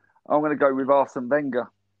going to go with Arsene Wenger.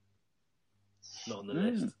 Not on the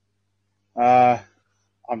list.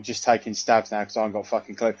 I'm just taking stabs now because I haven't got a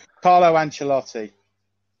fucking clue. Carlo Ancelotti.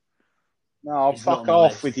 No, He's fuck not on the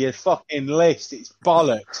off list. with your fucking list. It's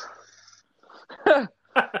bollocks.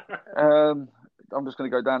 I'm just going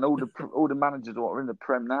to go down all the managers that are in the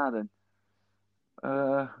Prem now. Then,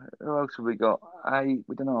 who else have we got?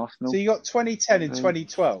 We done Arsenal. So you got 2010 and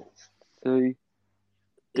 2012. C,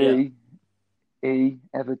 D, E,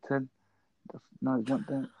 Everton. No, it's not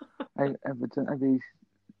that. Everton. Maybe.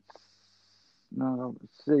 No,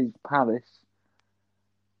 C, Palace.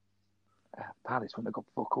 Palace wouldn't have got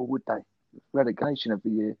fuck all, would they? Relegation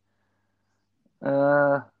every year.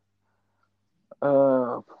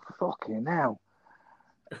 Fucking hell.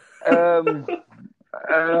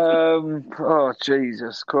 Oh,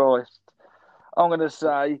 Jesus Christ. I'm going to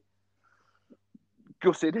say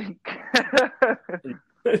Gus Hiddink.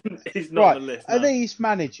 He's not Right. on the list. Are No. these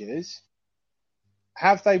managers,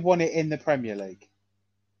 have they won it in the Premier League?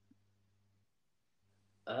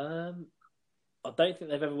 I don't think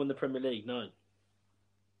they've ever won the Premier League, no.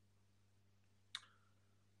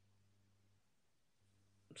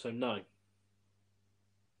 So, no.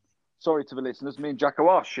 Sorry to the listeners, me and Jacko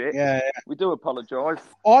are shit. Yeah. We do apologise.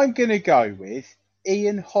 I'm going to go with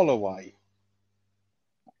Ian Holloway.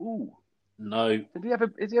 Ooh. No. Has he ever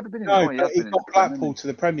been in No, the but he got Blackpool to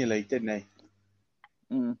the Premier League, didn't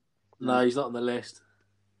he? No, he's not on the list.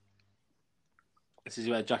 This is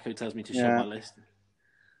where Jacko tells me to show my list.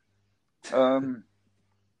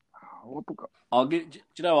 I'll give. Do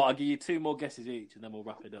you know what? I'll give you 2 more guesses each, and then we'll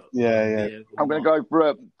wrap it up. Yeah. I'm going to go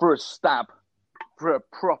for a stab, for a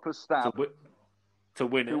proper stab to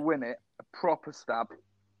win it. To win it, a proper stab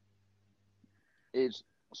is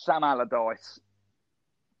Sam Allardyce.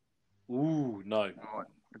 Ooh, no. All right,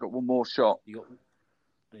 I've got one more shot.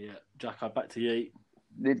 Jacko, back to you.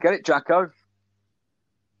 Did you get it, Jacko?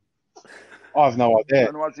 I have no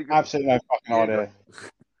idea. Absolutely no fucking idea.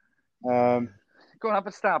 Go on, have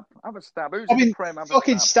a stab. Have a stab. Who's I've in the been Prem? Have a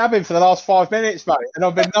fucking stab. stabbing for the last 5 minutes, mate, and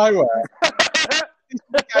I've been nowhere.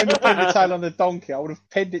 Going to pin the tail on the donkey. I would have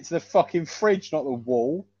pinned it to the fucking fridge, not the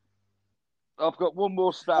wall. I've got one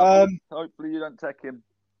more stab. Hopefully you don't take him.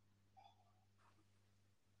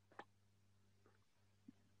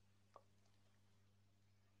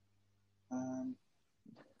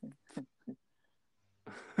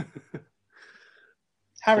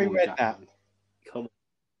 Harry Redknapp. Come on.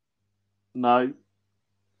 No.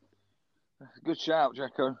 Good shout,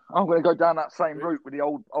 Jacko. I'm going to go down that same route with the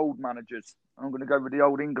old managers. I'm going to go with the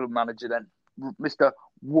old England manager then, Mr.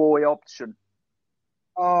 Roy Hodgson.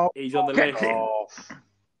 Oh, he's on the list.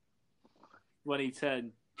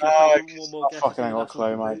 2010. I fucking ain't got a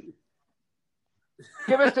clue, mate.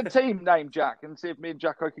 Give us the team name, Jack, and see if me and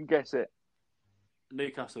Jacko can guess it.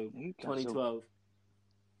 Newcastle. 2012.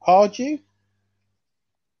 Pardew?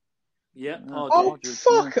 Yeah, Pardew. Oh,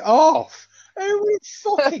 fuck off. Who would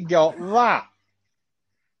fucking got that?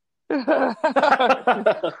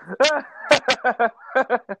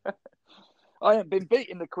 I haven't been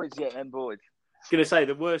beating the quiz yet, then, boys. I was going to say,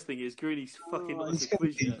 the worst thing is Greeley's fucking not the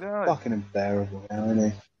quiz yet. Fucking unbearable now,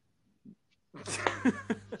 isn't he?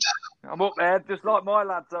 I'm up there, just like my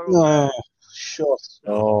lads are. No, shut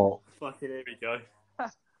up. Fucking here we go.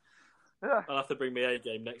 I'll have to bring my A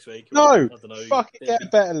game next week. No, I don't know. fucking get a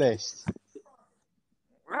better list.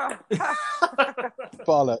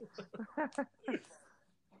 Bollocks.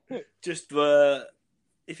 Just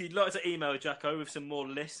if you'd like to email Jacko with some more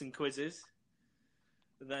lists and quizzes,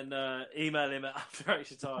 then email him at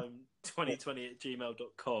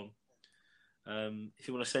afterextratime2020@gmail.com. If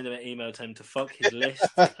you want to send him an email, tell him to fuck his list.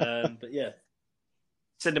 But yeah,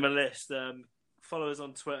 send him a list. Follow us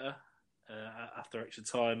on Twitter at After Extra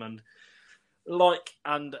Time, and go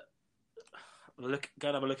and have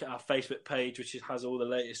a look at our Facebook page, which has all the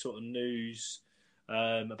latest sort of news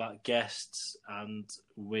about guests, and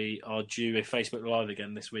we are due a Facebook Live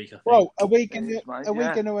again this week, I think. Well, are we going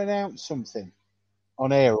to announce something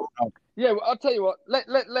on air or not? Yeah, well, I'll tell you what. Let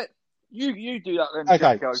you do that then.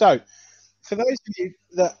 Okay, Jacko. so for those of you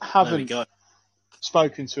that haven't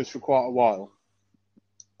spoken to us for quite a while,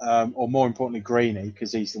 or more importantly, Greenie,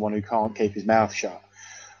 because he's the one who can't keep his mouth shut,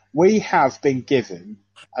 we have been given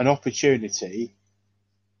an opportunity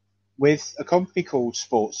with a company called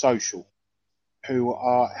Sports Social, who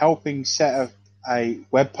are helping set up a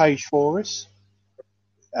web page for us.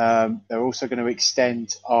 They're also going to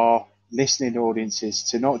extend our listening audiences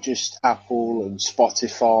to not just Apple and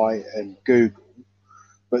Spotify and Google,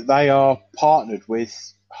 but they are partnered with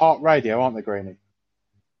Heart Radio, aren't they, Greenie?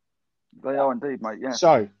 They are indeed, mate, yeah.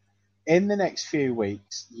 So, in the next few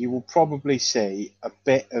weeks, you will probably see a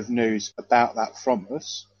bit of news about that from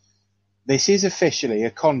us. This is officially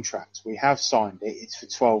a contract. We have signed it. It's for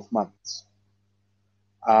 12 months.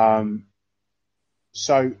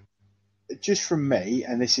 So, just from me,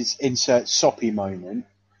 and this is insert soppy moment,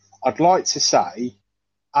 I'd like to say,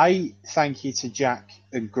 thank you to Jack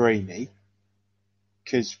and Greenie,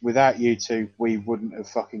 because without you two, we wouldn't have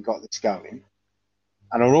fucking got this going.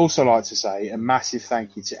 And I'd also like to say a massive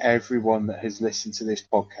thank you to everyone that has listened to this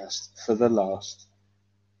podcast for the last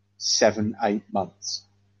 7-8 months.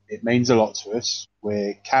 It means a lot to us.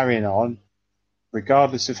 We're carrying on,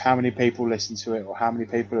 regardless of how many people listen to it or how many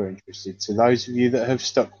people are interested. To those of you that have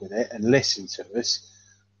stuck with it and listened to us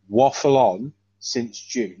waffle on since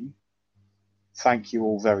June, thank you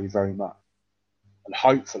all very, very much. And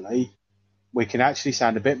hopefully we can actually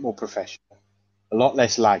sound a bit more professional, a lot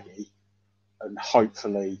less laggy, and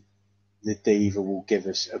hopefully the Diva will give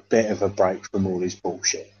us a bit of a break from all his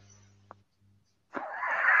bullshit.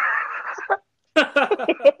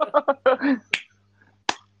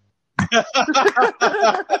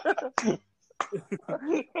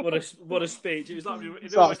 What a speech! It was like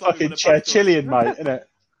it's like fucking Churchillian, mate, isn't it?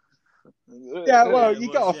 Yeah, well,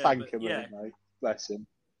 you got to thank him, mate. Bless him.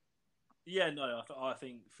 Yeah, no, I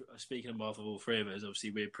think speaking on behalf of all three of us,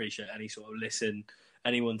 obviously we appreciate any sort of listen,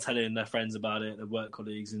 anyone telling their friends about it, their work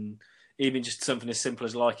colleagues, and even just something as simple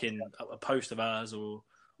as liking a post of ours or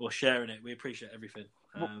sharing it. We appreciate everything.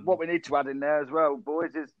 What we need to add in there as well,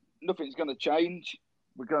 boys, is nothing's going to change.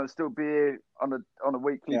 We're going to still be here on a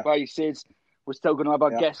weekly basis. We're still going to have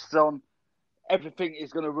our guests on. Everything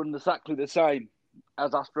is going to run exactly the same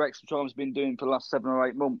as After Extra Time's been doing for the last 7 or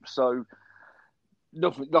 8 months. So,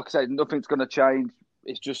 nothing, like I said, nothing's going to change.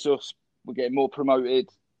 It's just us. We're getting more promoted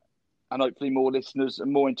and hopefully more listeners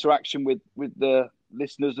and more interaction with the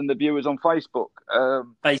listeners and the viewers on Facebook.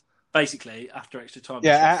 Basically, After Extra Time.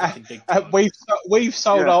 Yeah, big time. We've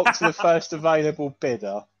sold out to the first available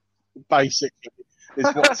bidder. Basically, is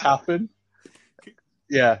what's happened.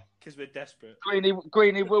 Yeah, because we're desperate.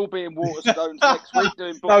 Greenie will be in Waterstones next week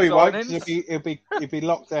doing book No, he won't. signings. He'll be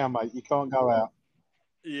locked down, mate. You can't go out.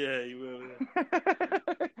 Yeah, you will.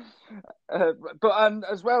 Yeah. But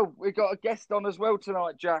as well, we got a guest on as well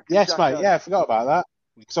tonight, Jack. Yes, Jack, mate. Yeah, I forgot about that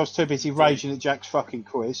because I was too busy raging at Jack's fucking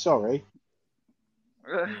quiz. Sorry.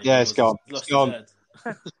 Yeah, it's gone. It's gone.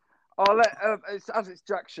 I'll let as it's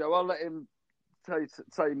Jack's show. I'll let him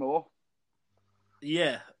say more.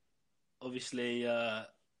 Yeah, obviously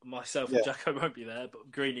myself and Jacko won't be there, but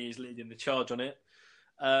Greenie is leading the charge on it.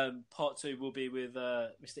 Part 2 will be with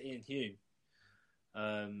Mr. Ian Hume.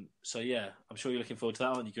 So yeah, I'm sure you're looking forward to that,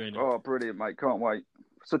 aren't you, Greenie? Oh, brilliant, mate! Can't wait.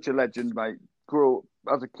 Such a legend, mate. Grew up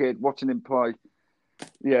as a kid watching him play.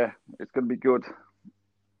 Yeah, it's going to be good.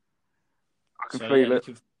 I can feel it.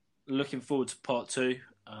 Looking forward to part 2,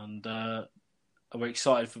 and we're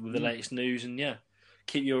excited with the latest news. And yeah,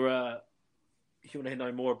 keep your if you want to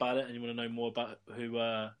know more about it and you want to know more about who,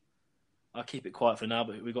 I'll keep it quiet for now.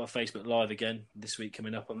 But we've got a Facebook Live again this week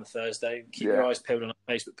coming up on the Thursday. Keep your eyes peeled on our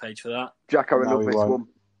Facebook page for that. Jacko will love this one.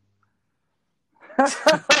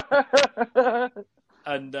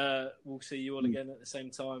 And we'll see you all again at the same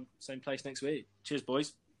time, same place next week. Cheers,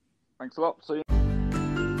 boys. Thanks a lot. See you.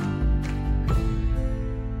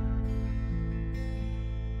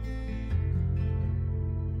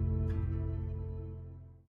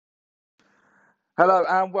 Hello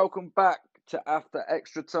and welcome back to After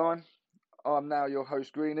Extra Time. I'm now your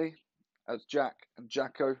host, Greenie, as Jack and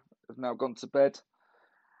Jacko have now gone to bed.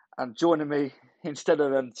 And joining me, instead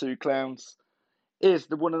of them two clowns, is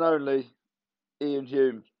the one and only Ian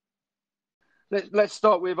Hume. Let's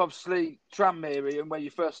start with, obviously, Tranmere, Ian, where you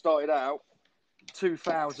first started out.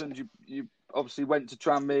 2000, you obviously went to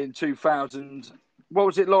Tranmere in 2000. What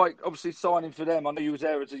was it like, obviously, signing for them? I know you was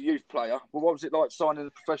there as a youth player, but what was it like signing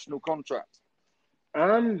a professional contract?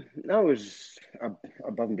 That was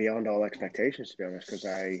above and beyond all expectations, to be honest, because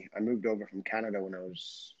I moved over from Canada when I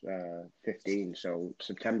was 15. So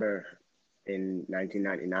September in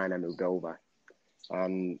 1999, I moved over,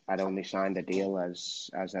 and I'd only signed a deal as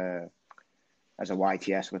a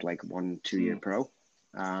YTS with like 1-2 year pro,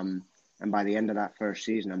 and by the end of that first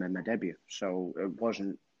season, I made my debut. So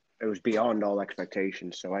it was beyond all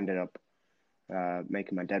expectations. So I ended up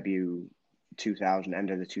making my debut 2000, end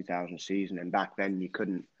of the 2000 season, and back then you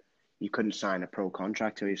couldn't sign a pro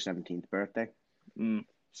contract till your 17th birthday.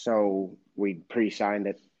 So we pre-signed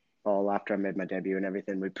it all after I made my debut and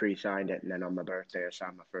everything. We pre-signed it, and then on my birthday I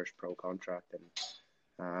signed my first pro contract,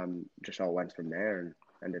 and just all went from there, and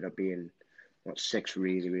ended up being 6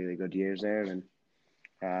 really, really good years there, and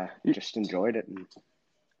just enjoyed it.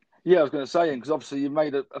 Yeah, I was going to say, because obviously you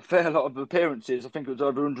made a fair lot of appearances. I think it was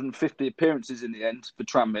over 150 appearances in the end for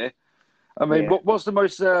Tranmere. I mean, what was the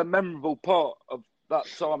most memorable part of that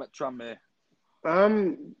time at Tranmere?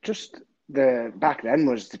 Just back then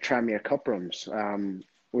was the Tranmere Cup runs.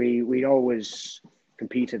 We always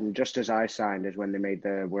competed, and just as I signed is when they made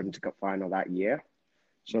the Worthington Cup final that year.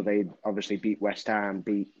 So they obviously beat West Ham,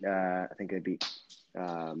 I think they beat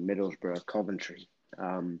Middlesbrough, Coventry.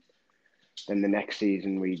 Then the next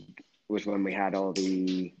season was when we had all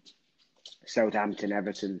the Southampton,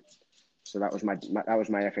 Everton. So that was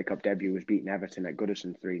my FA Cup debut, was beating Everton at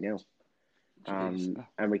Goodison 3-0.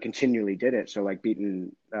 And we continually did it. So like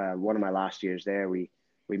beating one of my last years there, we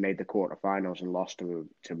made the quarterfinals and lost to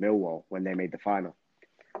Millwall when they made the final.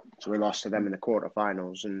 So we lost to them in the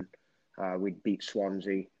quarterfinals, and we beat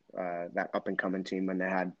Swansea, that up and coming team when they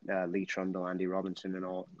had Lee Trundle, Andy Robinson, and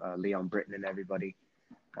all Leon Britton and everybody.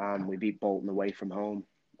 We beat Bolton away from home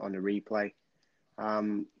on the replay.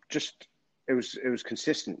 It was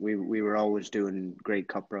consistent. We were always doing great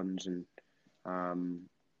cup runs, and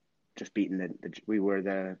just beating we were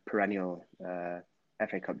the perennial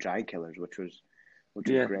FA Cup giant killers, which was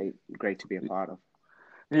great to be a part of.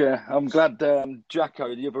 Yeah, I'm glad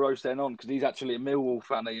Jacko, the other host, then on, because he's actually a Millwall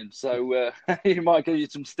fan, and so he might give you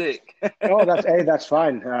some stick. That's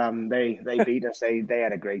fine. They beat us. They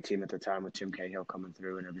had a great team at the time with Tim Cahill coming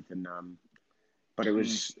through and everything. But it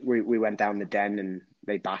was we went down the Den and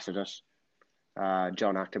they battered us.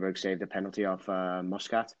 John Achterberg saved a penalty off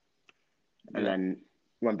Muscat, and then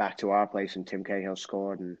went back to our place and Tim Cahill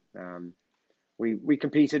scored, and we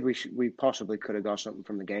competed. We possibly could have got something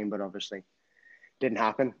from the game, but obviously didn't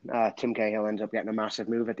happen. Tim Cahill ends up getting a massive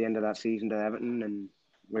move at the end of that season to Everton, and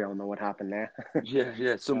we all know what happened there.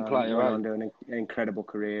 Some player went on doing an incredible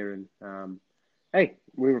career, and hey,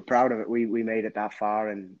 we were proud of it. We made it that far,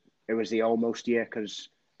 and it was the almost year because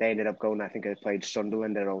they ended up going, I think they played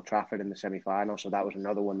Sunderland at Old Trafford in the semi-final, so that was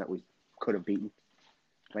another one that we could have beaten.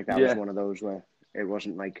 Like that was one of those where it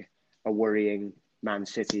wasn't like a worrying Man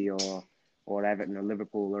City or Everton or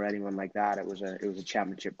Liverpool or anyone like that. It was a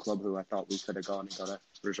championship club who I thought we could have gone and got a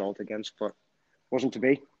result against, but wasn't to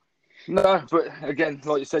be. No, but again,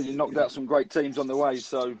 like you said, you knocked out some great teams on the way,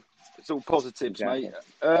 so it's all positives, mate.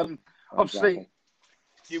 Obviously,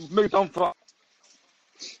 you moved on from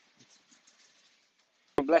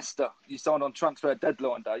Leicester. You signed on transfer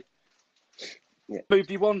deadline day. Yeah.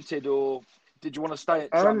 Move you wanted, or did you want to stay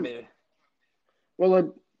at Tranmere?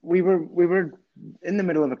 Well, we were in the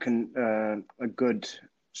middle of a good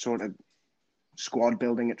sort of squad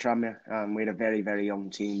building at Tranmere. We had a very, very young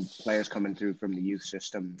team, players coming through from the youth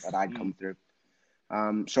system that I'd come through.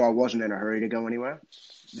 So I wasn't in a hurry to go anywhere.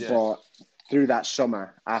 Yeah. But through that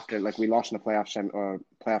summer, after we lost in the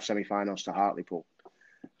playoff semi-finals to Hartlepool,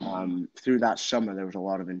 through that summer there was a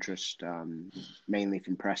lot of interest, mainly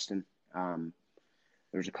from Preston.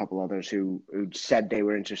 There was a couple others who said they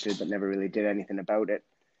were interested but never really did anything about it.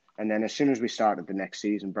 And then as soon as we started the next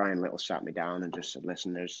season, Brian Little sat me down and just said,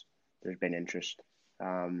 listen, there's been interest.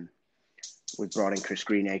 We brought in Chris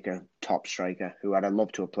Greenacre, top striker, who I'd have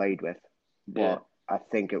loved to have played with. But I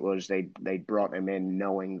think it was they brought him in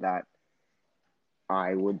knowing that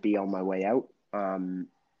I would be on my way out,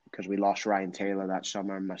 because we lost Ryan Taylor that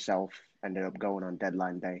summer, and myself ended up going on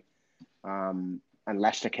deadline day. And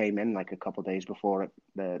Leicester came in like a couple of days before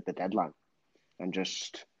the deadline and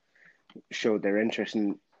just showed their interest.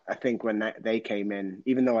 And I think when they came in,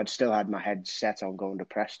 even though I'd still had my head set on going to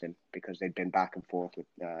Preston because they'd been back and forth with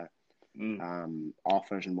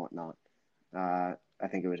offers and whatnot, I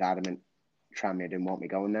think it was adamant Tranmere didn't want me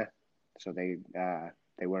going there, so they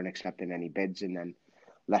weren't accepting any bids. And then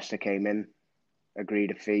Leicester came in,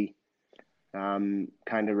 agreed a fee, kind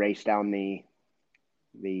of raced down the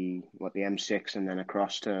M6 and then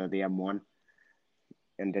across to the M1,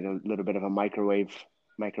 and did a little bit of a microwave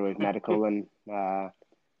medical, and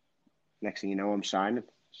next thing you know, I'm signing.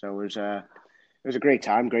 So it was a great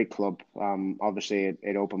time, great club. Obviously,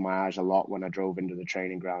 it opened my eyes a lot when I drove into the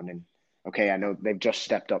training ground. And okay, I know they've just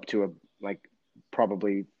stepped up to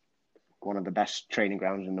probably one of the best training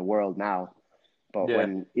grounds in the world now. But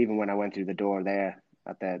even when I went through the door there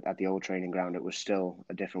at the old training ground, it was still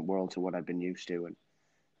a different world to what I'd been used to,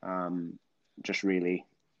 and just really,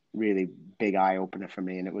 really big eye opener for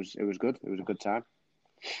me. And it was good. It was a good time.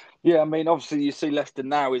 Yeah, I mean, obviously you see Leicester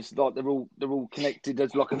now is like they're all connected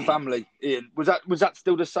as like a family. Ian, was that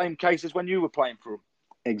still the same case as when you were playing for them?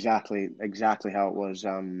 Exactly how it was.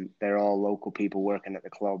 They're all local people working at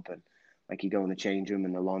the club, and like you go in the change room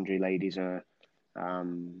and the laundry ladies are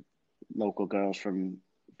local girls from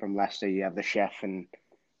Leicester. You have the chef and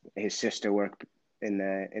his sister work in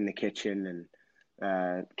the kitchen,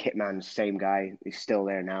 and kit man's same guy. He's still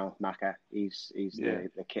there now, Maka. He's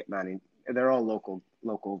the kit man. They're all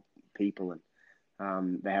local people,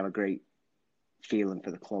 and they have a great feeling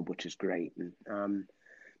for the club, which is great. And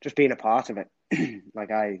just being a part of it,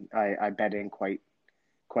 like I bed in quite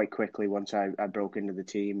quickly once I broke into the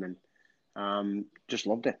team, and just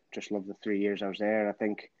loved it. Just loved the 3 years I was there. I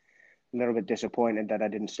think a little bit disappointed that I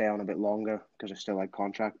didn't stay on a bit longer because I still had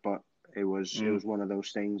contract, but it was one of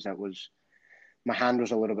those things that was, my hand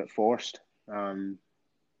was a little bit forced, and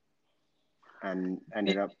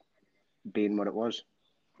ended up being what it was.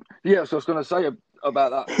 Yeah, so I was going to say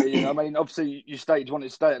about that. I mean, obviously you stated you wanted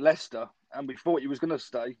to stay at Leicester, and we thought you was going to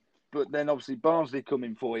stay, but then obviously Barnsley come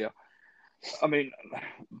in for you. I mean,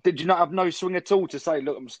 did you not have no swing at all to say,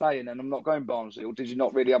 look, I'm staying and I'm not going Barnsley, or did you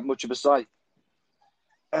not really have much of a say?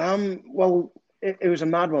 Well, it was a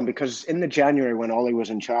mad one because in the January when Ollie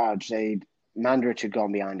was in charge, Mandrich had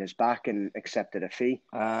gone behind his back and accepted a fee.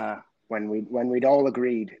 When we'd all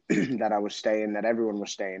agreed that I was staying, that everyone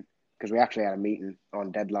was staying, because we actually had a meeting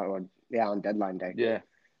on deadline day. Yeah.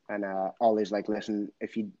 And Ollie's like, listen,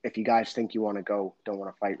 if you guys think you want to go, don't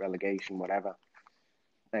want to fight relegation, whatever,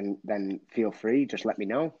 then feel free, just let me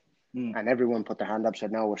know. And everyone put their hand up,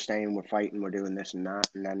 said, no, we're staying, we're fighting, we're doing this and that.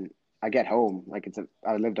 And then I get home,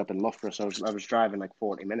 I lived up in Loughborough, so I was driving like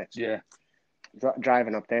 40 minutes. Yeah.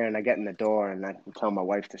 Driving up there, and I get in the door and I tell my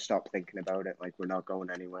wife to stop thinking about it, like we're not going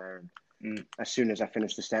anywhere. And as soon as I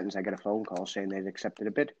finish the sentence, I get a phone call saying they've accepted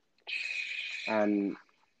a bid, and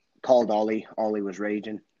called Ollie. Ollie was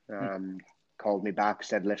raging. Called me back,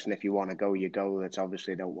 said, listen, if you want to go, you go. That's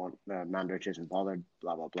obviously don't want Mandrich isn't bothered,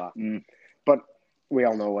 blah blah blah. But we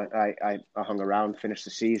all know what I hung around, finished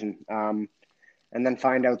the season, and then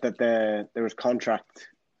find out that there was contract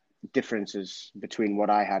differences between what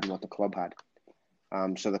I had and what the club had.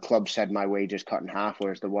 So the club said my wages cut in half,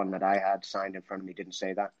 whereas the one that I had signed in front of me didn't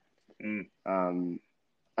say that.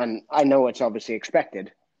 And I know it's obviously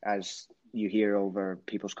expected, as you hear over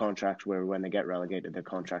people's contracts where when they get relegated, their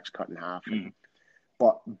contract's cut in half.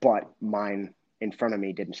 But mine in front of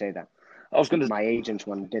me didn't say that. My agent's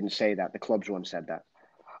one didn't say that. The club's one said that.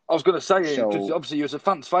 I was going to say, because obviously you was a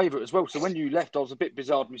fan's favourite as well. So when you left, I was a bit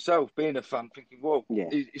bizarred myself, being a fan, thinking, "Whoa,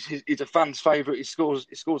 he's a fan's favourite. He scores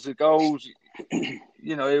the goals.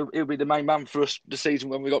 You know, he'll be the main man for us the season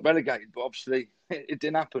when we got relegated." But obviously, it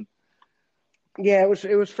didn't happen. Yeah,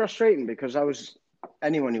 it was frustrating because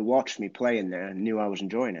anyone who watched me play in there knew I was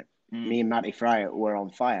enjoying it. Me and Matty Fryer were on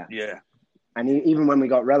fire. Yeah. And even when we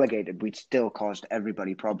got relegated, we still caused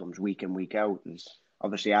everybody problems week in, week out. And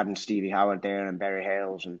obviously adding Stevie Howard there and Barry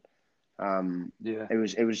Hales, and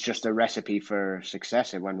it was just a recipe for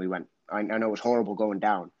success when we went. I know it was horrible going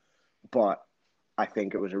down, but I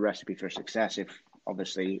think it was a recipe for success if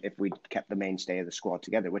we'd kept the mainstay of the squad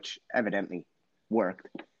together, which evidently worked.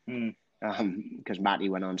 Because Matty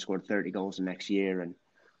went on and scored 30 goals the next year, and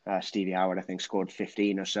Stevie Howard I think scored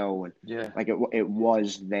 15 or so, and it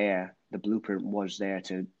was there. The blueprint was there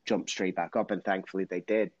to jump straight back up, and thankfully they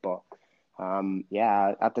did. But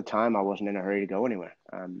at the time I wasn't in a hurry to go anywhere.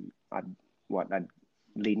 I'd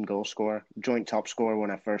leading goal scorer, joint top scorer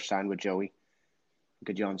when I first signed with Joey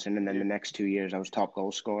Johnson, and then the next 2 years I was top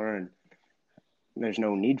goal scorer, and there's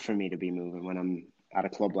no need for me to be moving when I'm at a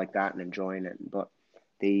club like that and enjoying it. But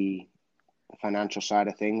the financial side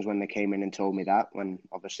of things, when they came in and told me that, when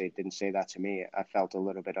obviously it didn't say that to me, I felt a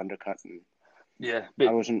little bit undercut, and Yeah,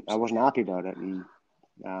 I wasn't happy about it, and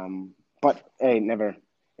but it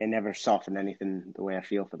never softened anything the way I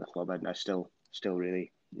feel for the club. I still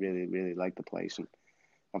really like the place, and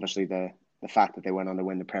obviously the fact that they went on to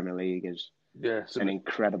win the Premier League is an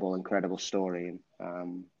incredible story,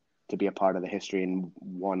 and to be a part of the history in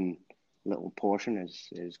one little portion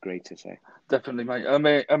is great to say. Definitely, mate.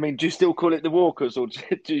 I mean, do you still call it the Walkers, or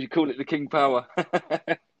do you call it the King Power?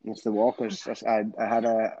 It's the Walkers.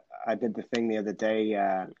 I did the thing the other day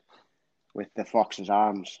with the Fox's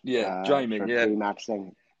Arms. Yeah, Jamie. For Yeah, pre-match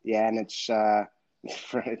thing. Yeah, and it's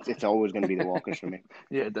always going to be the Walkers for me.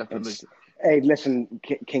 Yeah, definitely. Hey, listen,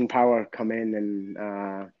 King Power come in,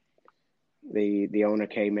 and the owner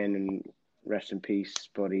came in, and rest in peace.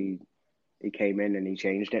 But he came in and he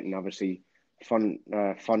changed it, and obviously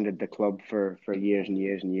funded the club for years and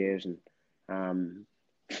years and years. And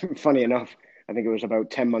funny enough, I think it was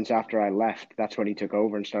about 10 months after I left, that's when he took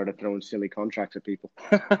over and started throwing silly contracts at people.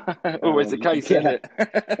 Always the case, isn't it?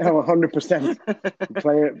 100%.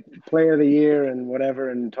 Player of the year and whatever,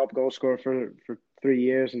 and top goal scorer for 3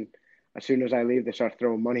 years. And as soon as I leave, they start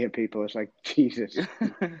throwing money at people. It's like, Jesus.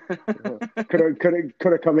 could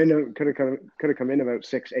have come in about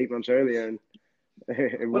 6-8 months earlier, and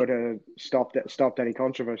it would have stopped any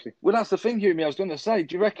controversy. Well, that's the thing, Hume. I was going to say,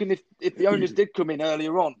 do you reckon if the owners did come in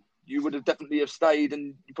earlier on, you would have definitely have stayed,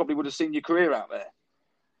 and you probably would have seen your career out there?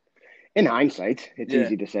 In hindsight, it's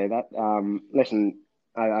easy to say that. Listen,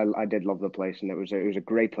 I did love the place, and it was a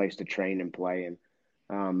great place to train and play.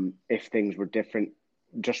 And if things were different,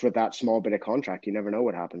 just with that small bit of contract, you never know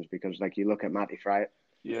what happens, because like you look at Matty Fryatt,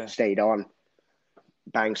 stayed on,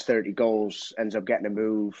 bangs 30 goals, ends up getting a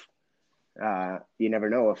move. You never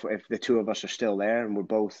know if the two of us are still there and we're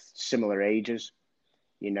both similar ages.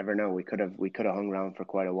 You never know. We could have hung around for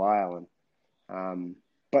quite a while, and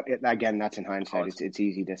but again, that's in hindsight. It's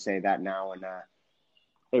easy to say that now, and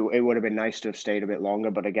it would have been nice to have stayed a bit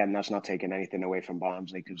longer. But again, that's not taking anything away from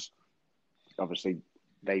Barnsley, because obviously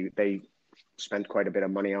they spent quite a bit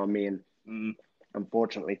of money on me, and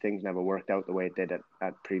unfortunately things never worked out the way it did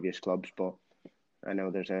at previous clubs. But I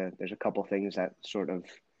know there's a couple of things that sort of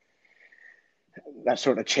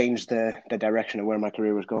changed the direction of where my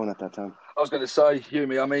career was going at that time. I was going to say,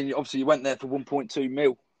 Hume, I mean, obviously you went there for 1.2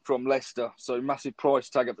 mil from Leicester, so massive price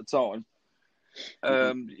tag at the time.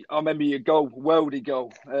 I remember your goal, worldy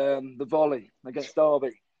goal, the volley against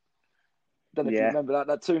Derby. Don't know if you remember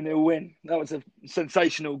that 2-0 win. That was a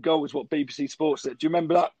sensational goal, is what BBC Sports said. Do you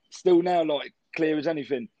remember that still now, like clear as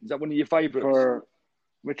anything? Is that one of your favourites? For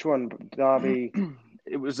which one? Derby?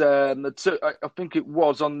 It was I think it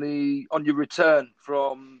was on your return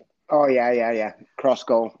from. Oh yeah, cross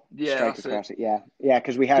goal. Yeah, strike across it. Yeah,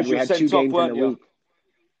 because we had 2 games in a week.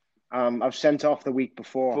 I was sent off the week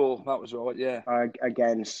before. That was right. Yeah.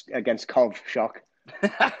 Against Cov, shock.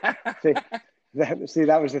 See,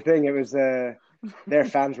 that was the thing. It was their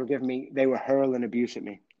fans were they were hurling abuse at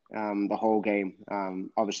me the whole game.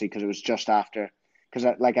 Obviously, because it was just after. Because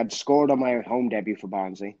I'd scored on my home debut for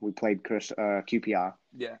Barnsley. We played QPR.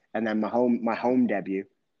 Yeah. And then my home debut.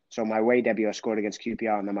 So my away debut, I scored against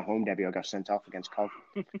QPR, and then my home debut, I got sent off against Cov.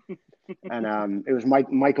 And it was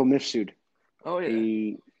Michael Mifsud. Oh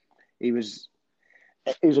yeah. He was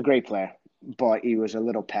a great player, but he was a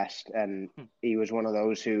little pest, and he was one of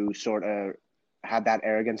those who sort of had that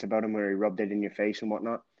arrogance about him, where he rubbed it in your face and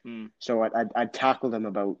whatnot. So I tackled him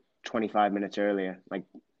about 25 minutes earlier, like.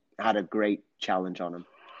 Had a great challenge on him,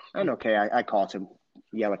 and I caught him,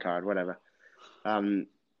 yellow card, whatever. And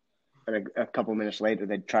a couple of minutes later,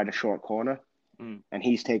 they tried a short corner, and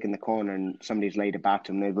he's taken the corner, and somebody's laid it back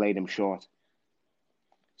to him. They've laid him short,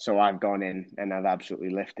 so I've gone in and I've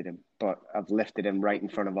absolutely lifted him. But I've lifted him right in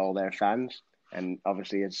front of all their fans, and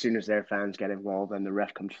obviously, as soon as their fans get involved, then the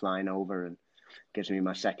ref comes flying over and gives me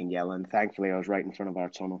my second yellow. And thankfully, I was right in front of our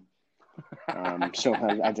tunnel, so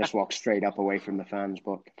I just walked straight up away from the fans,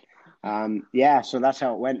 but. So that's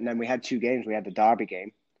how it went. And then we had 2 games. We had the Derby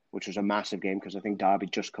game, which was a massive game, because I think Derby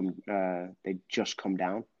just come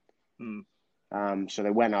down. So they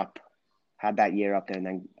went up, had that year up there, and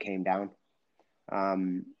then came down.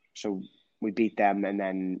 So we beat them, and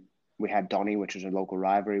then we had Donny, which was a local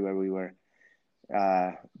rivalry, where we were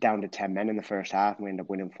down to 10 men in the first half, and we ended up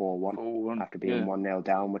winning 4-1 after being 1-0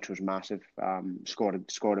 down, which was massive. Scored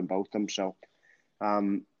in both of them. So.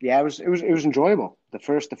 It was enjoyable. The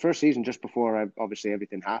first season, just before obviously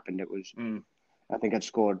everything happened, it was. I think I'd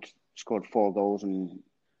scored 4 goals in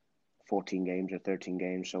 14 games or 13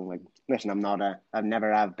 games. So like, listen, I've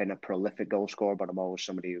never been a prolific goal scorer, but I'm always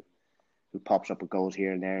somebody who pops up with goals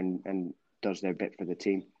here and there and does their bit for the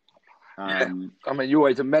team. I mean, you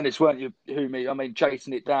always a menace, weren't you, Hume? I mean,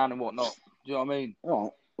 chasing it down and whatnot. Do you know what I mean?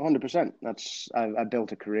 Oh, 100%. I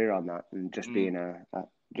built a career on that, and just being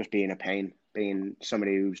a pain, being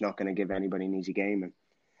somebody who's not going to give anybody an easy game. And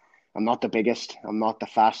I'm not the biggest, I'm not the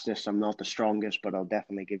fastest, I'm not the strongest, but I'll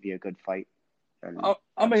definitely give you a good fight. And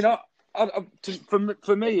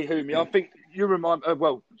for me, Humi, I think you remind.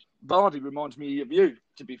 Vardy reminds me of you.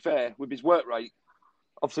 To be fair, with his work rate.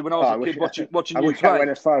 Obviously, when I was a kid watching you play, I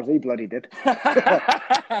went as far as he bloody did.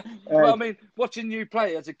 Well, I mean, watching you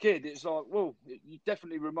play as a kid, it's like, well, you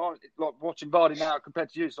definitely remind, like watching Vardy now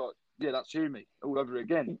compared to you. It's like, yeah, that's Humi all over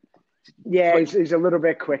again. Yeah, he's a little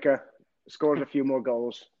bit quicker, scores a few more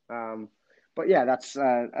goals. But yeah, that's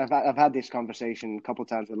I've had this conversation a couple of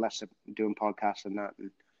times with Lester doing podcasts and that,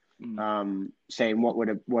 and saying what would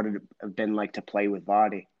it have been like to play with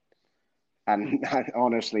Vardy. And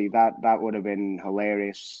honestly, that would have been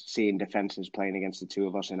hilarious, seeing defenses playing against the two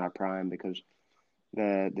of us in our prime, because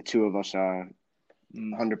the two of us are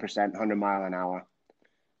 100%, 100 mile an hour,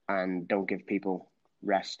 and don't give people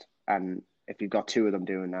rest. And if you've got two of them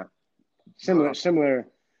doing that, similar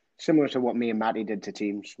to what me and Matty did to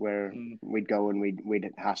teams, where we'd go and we'd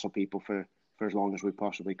hassle people for as long as we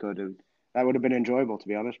possibly could, and that would have been enjoyable, to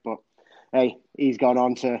be honest. But hey, he's gone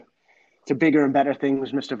on to bigger and better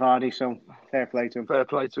things, Mr. Vardy, so fair play to him. Fair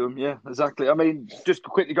play to him, yeah, exactly. I mean, just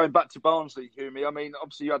quickly going back to Barnsley, Humi, I mean,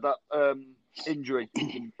 obviously you had that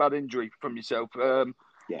bad injury from yourself.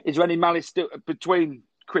 Is there any malice still between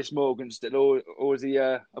Chris Morgan still, or has he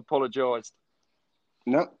apologised?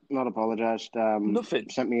 No, not apologised. Nothing.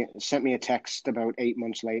 Sent me a text about 8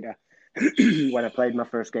 months later when I played my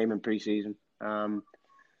first game in pre-season.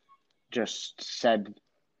 Just said,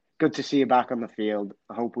 good to see you back on the field.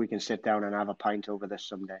 I hope we can sit down and have a pint over this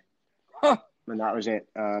someday. Huh. And that was it.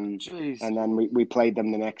 Jeez. And then we played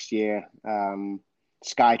them the next year.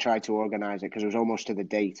 Sky tried to organise it because it was almost to the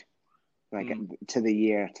date, to the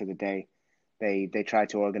year, to the day. They tried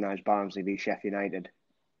to organise Barnsley v Sheffield United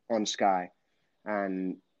on Sky.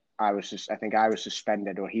 And I think I was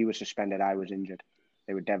suspended, or he was suspended. I was injured.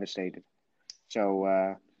 They were devastated.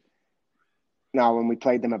 So now when we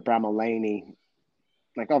played them at Bramall Lane,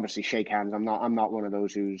 like, obviously shake hands. I'm not one of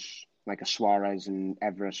those who's like a Suarez and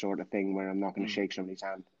Evra sort of thing where I'm not going to shake somebody's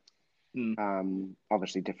hand.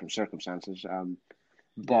 Obviously different circumstances.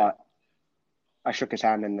 But I shook his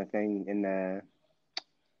hand in the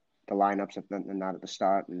lineups and that at the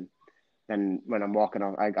start, and then when I'm walking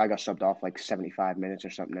off, I got subbed off like 75 minutes or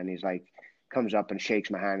something, and he's like, comes up and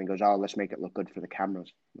shakes my hand and goes, "Oh, let's make it look good for the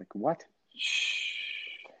cameras." I'm like, what?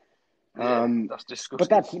 That's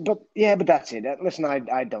disgusting. But that's it. Listen,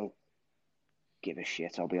 I don't give a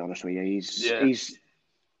shit. I'll be honest with you.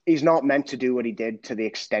 He's not meant to do what he did to the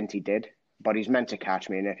extent he did, but he's meant to catch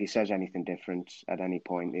me. And if he says anything different at any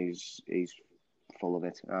point, he's full of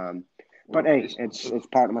it. But hey, it's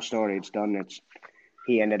part of my story. It's done.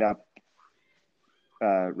 He ended up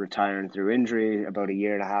retiring through injury about a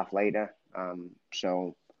year and a half later.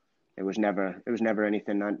 So it was never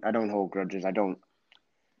anything. I don't hold grudges. I don't.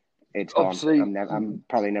 It's gone. I'm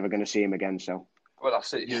probably never going to see him again. So. Well,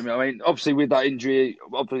 that's it, Humi. I mean, obviously with that injury,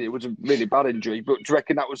 obviously it was a really bad injury. But do you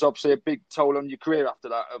reckon that was obviously a big toll on your career after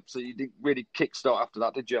that? Obviously, you didn't really kickstart after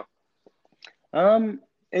that, did you?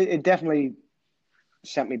 It definitely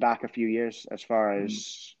sent me back a few years as far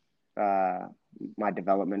as my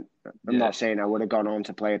development. I'm not saying I would have gone on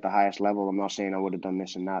to play at the highest level. I'm not saying I would have done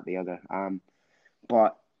this and that, the other.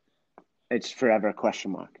 But it's forever a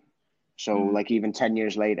question mark. So, like, even 10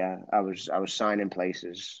 years later, I was signing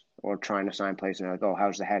places or trying to sign places, and I'm like, oh,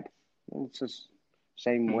 how's the head? And it's the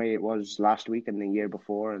same way it was last week and the year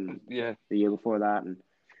before and the year before that. And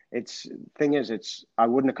I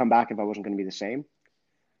wouldn't have come back if I wasn't going to be the same.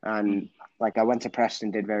 And like, I went to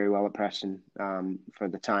Preston, did very well at Preston for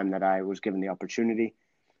the time that I was given the opportunity.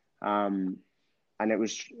 And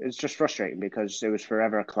it's just frustrating because it was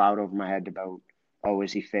forever a cloud over my head about, oh,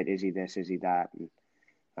 is he fit? Is he this? Is he that?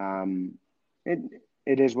 And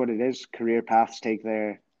it is what it is. Career paths take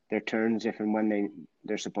their turns if and when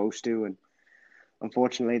they're supposed to, and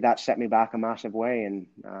unfortunately that set me back a massive way. And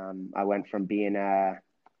I went from being a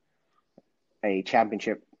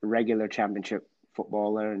regular championship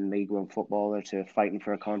footballer and League One footballer to fighting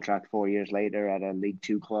for a contract 4 years later at a League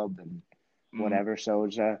Two club and whatever. So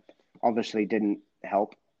it obviously didn't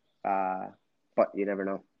help, but you never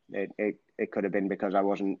know. It could have been because I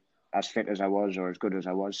wasn't as fit as I was or as good as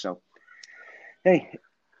I was. So, hey,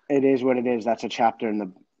 it is what it is. That's a chapter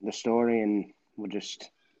in the story, and we'll just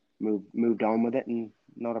moved on with it, and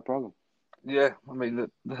not a problem. Yeah, I mean,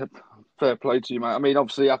 the fair play to you, mate. I mean,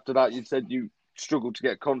 obviously after that, you said you struggled to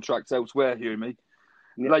get contracts elsewhere, Humi.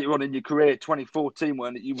 Yeah. Later on in your career, 2014,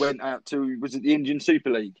 when you went out to, was it the Indian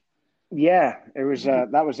Super League? Yeah, it was.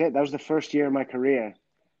 That was it. That was the first year of my career.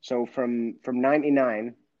 So from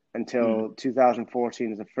 '99 until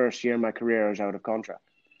 2014 is the first year of my career I was out of contract.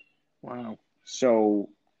 Wow. So,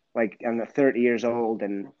 like, I'm 30 years old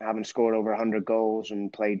and haven't scored over 100 goals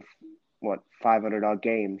and played 500 odd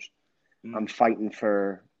games. I'm fighting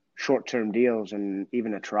for short-term deals and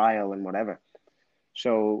even a trial and whatever.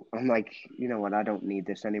 So I'm like, you know what? I don't need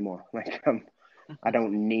this anymore. Like, I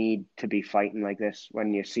don't need to be fighting like this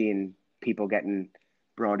when you're seeing people getting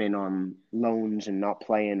brought in on loans and not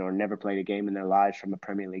playing or never played a game in their lives from a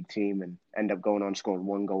Premier League team and end up going on scoring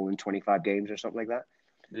 1 goal in 25 games or something like that.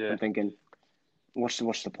 Yeah. I'm thinking, what's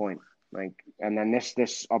the point? Like, and then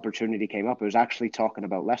this opportunity came up. It was actually talking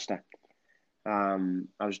about Leicester. I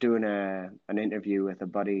was doing an interview with a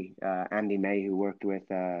buddy, Andy May, who worked with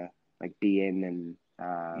like beIN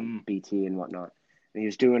and BT and whatnot. And he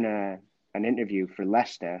was doing an interview for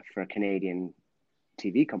Leicester for a Canadian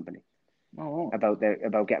TV company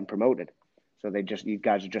about getting promoted. So you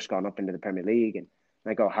guys have just gone up into the Premier League, and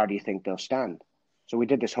I go, how do you think they'll stand? So we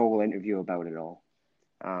did this whole interview about it all,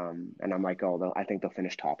 and I'm like, I think they'll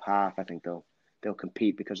finish top half. I think they'll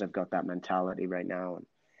compete because they've got that mentality right now. And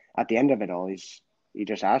at the end of it all, he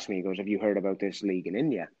just asked me, he goes, have you heard about this league in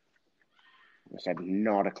India? I said,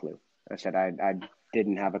 not a clue. I said, I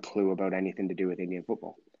didn't have a clue about anything to do with Indian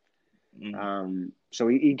football. So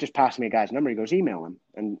he just passed me a guy's number. He goes, email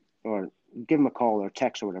him or give him a call or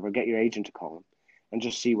text or whatever, get your agent to call him and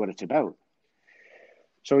just see what it's about.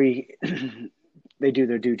 So they do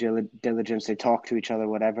their due diligence. They talk to each other,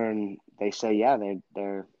 whatever. And they say, yeah,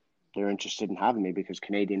 they're interested in having me because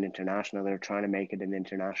Canadian International, they're trying to make it an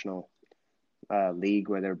international league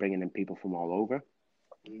where they're bringing in people from all over.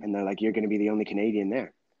 And they're like, you're going to be the only Canadian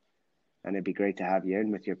there. And it'd be great to have you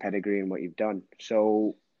in with your pedigree and what you've done.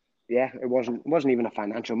 So, yeah, it wasn't even a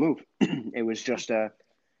financial move. It was just a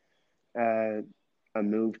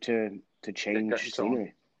move to change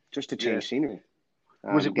scenery, just to change scenery.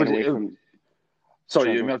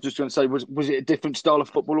 Sorry, I was just going to say, was it a different style of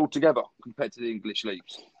football altogether compared to the English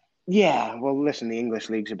leagues? Yeah, well, listen, the English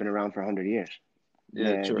leagues have been around for 100 years.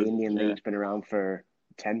 Yeah, the Indian league's been around for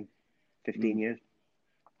 10, 15 years.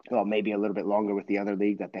 Well, maybe a little bit longer with the other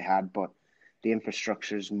league that they had, but the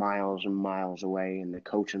infrastructure's miles and miles away, and the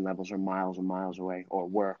coaching levels are miles and miles away, or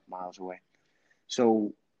were miles away.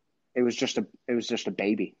 So it was just a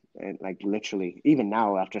baby, like literally. Even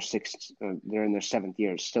now, after they're in their 7th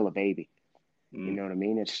year, it's still a baby. You know what I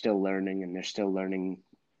mean? It's still learning, and they're still learning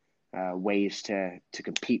ways to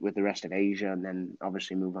compete with the rest of Asia, and then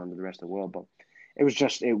obviously move on to the rest of the world. But it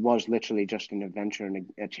was literally just an adventure and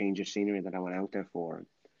a change of scenery that I went out there for.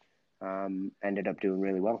 Ended up doing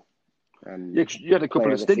really well. And you had a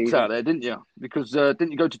couple of stints out there, didn't you? Because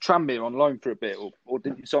didn't you go to Tranmere on loan for a bit, or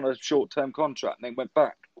didn't you sign a short-term contract and then went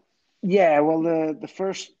back? Yeah, well, the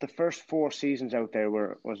first 4 seasons out there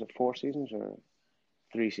was it 4 seasons or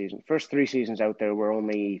 3 seasons? First 3 seasons out there were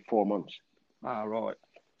only 4 months. Ah, right.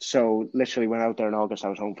 So literally went out there in August. I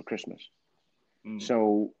was home for Christmas.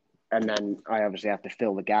 So, and then I obviously have to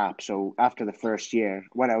fill the gap. So after the first year,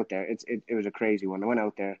 went out there. It was a crazy one. I went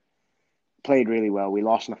out there, played really well. We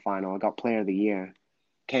lost in the final. I got Player of the Year.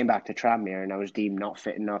 Came back to Tranmere, and I was deemed not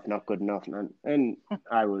fit enough, not good enough, and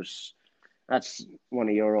I was. That's one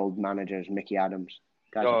of your old managers, Mickey Adams.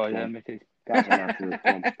 Mickey. Guy's an absolute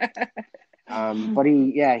plum. But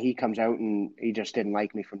he comes out and he just didn't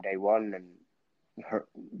like me from day one, and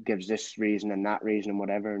gives this reason and that reason and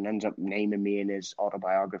whatever, and ends up naming me in his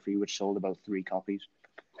autobiography, which sold about 3 copies.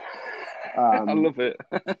 I love it.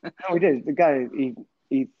 No, he did. The guy,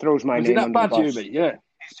 he throws my name under the bus. Bad, yeah.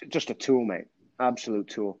 He's just a tool, mate. Absolute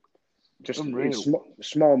tool. Just unreal.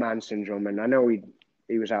 Small man syndrome, and I know he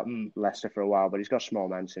was out Leicester for a while, but he's got small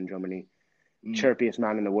man syndrome, and he chirpiest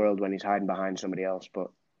man in the world when he's hiding behind somebody else.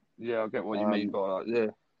 But yeah, I get what you mean by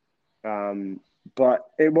that. Yeah. But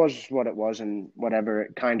it was what it was, and whatever,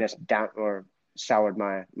 it kind of soured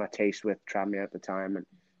my taste with Tranmere at the time, and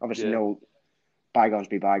obviously no bygones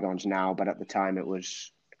be bygones now, but at the time it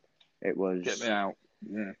was. Get me out.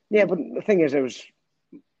 Yeah, but the thing is,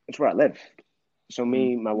 it's where I live. So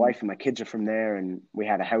me, my wife, and my kids are from there, and we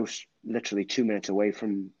had a house literally 2 minutes away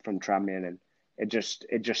from Tranmere, and it just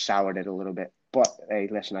soured it a little bit. But hey,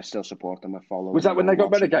 listen, I still support them. I follow. Was that when they got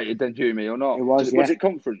relegated then, Jimmy, or not? It was. Was it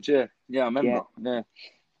conference? Yeah, I remember.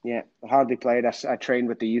 Yeah. I hardly played. I trained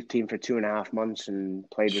with the youth team for 2.5 months and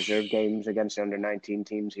played reserve games against the under-19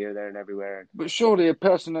 teams here, there, and everywhere. But surely a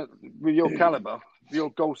person with your calibre,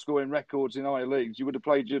 your goal-scoring records in higher leagues, you would have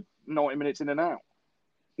played your 90 minutes in and out.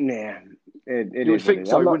 Yeah, it you is. Would think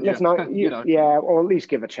so, wouldn't you? Not, yeah, or at least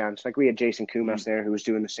give a chance. Like we had Jason Kumas there, who was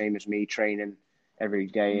doing the same as me, training every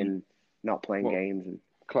day, and not playing games. And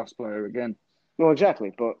class player again. Well,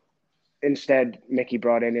 exactly. But instead, Mickey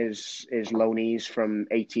brought in his loanees from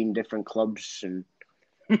 18 different clubs and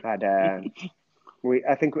had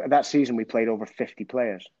I think that season we played over 50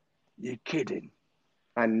 players. You're kidding.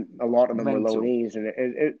 And a lot of them were Mental. loanees,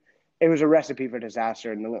 and it was a recipe for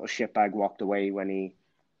disaster. And the little shitbag walked away when he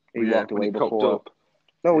walked away before. Up.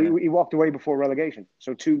 No, he walked away before relegation.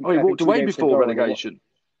 So he walked away before relegation.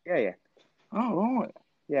 Yeah. Oh, right.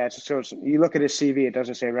 Yeah, so you look at his CV, it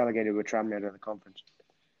doesn't say relegated with Tranmere to the conference.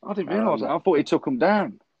 I didn't realise that. I thought he took them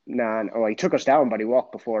down. Nah, he took us down, but he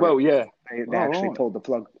walked before. Well, yeah. They actually pulled the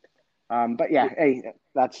plug. But yeah, hey,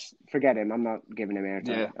 forget him. I'm not giving him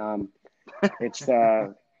airtime. Yeah. It's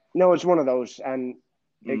it's one of those, and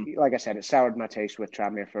like I said, it soured my taste with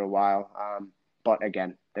Tranmere for a while. But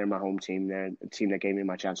again, they're my home team. They're the team that gave me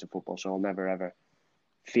my chance at football, so I'll never ever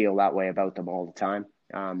feel that way about them all the time.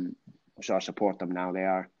 So I support them now.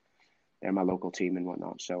 They're my local team and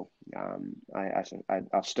whatnot. So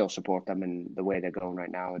I'll still support them in the way they're going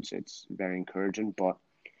right now. It's very encouraging. But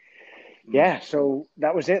yeah, so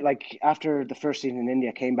that was it. Like after the first season in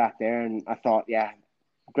India, I came back there and I thought,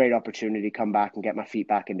 great opportunity, come back and get my feet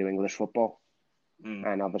back into English football.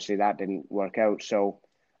 And obviously that didn't work out. So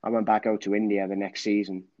I went back out to India the next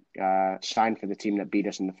season, signed for the team that beat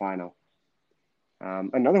us in the final.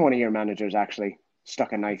 Another one of your managers actually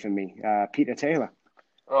stuck a knife in me, Peter Taylor.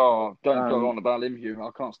 Oh, don't go on about him, Hugh.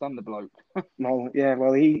 I can't stand the bloke.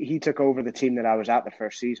 Well, he took over the team that I was at the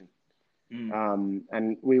first season.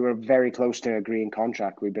 And we were very close to agreeing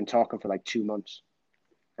contract. We'd been talking for like 2 months.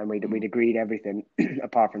 And we'd agreed everything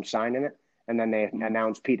apart from signing it. And then they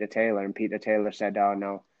announced Peter Taylor, and Peter Taylor said, "Oh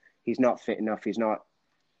no, he's not fit enough. He's not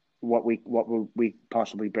what will we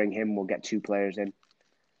possibly bring him. We'll get 2 players in."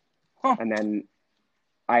 And then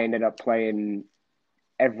I ended up playing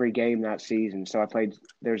every game that season. So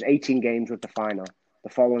there's 18 games with the final. The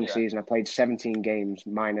following season, I played 17 games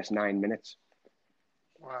minus 9 minutes.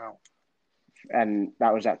 Wow. And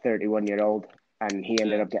that was at 31-year-old. And he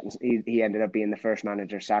ended up he ended up being the first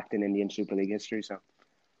manager sacked in Indian Super League history. So,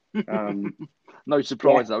 no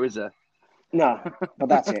surprise though, is there? No, but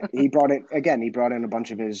that's it. He brought in a bunch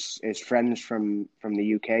of his friends from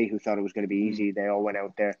the UK who thought it was going to be easy. They all went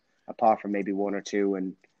out there, apart from maybe 1 or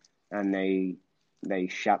 2, and they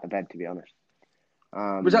shot the bed, to be honest.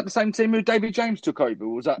 Was that the same team who David James took over?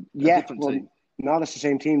 Or was that a different team? No, that's the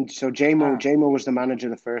same team. So Jamo was the manager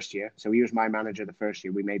the first year. So he was my manager the first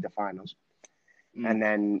year. We made the finals. And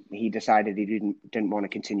then he decided he didn't want to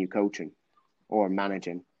continue coaching or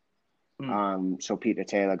managing. So Peter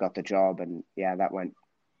Taylor got the job, and that went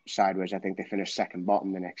sideways. I think they finished second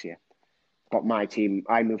bottom the next year. But my team,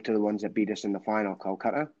 I moved to the ones that beat us in the final,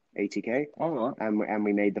 Kolkata, ATK. All right. And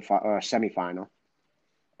we made the semi-final.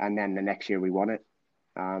 And then the next year we won it.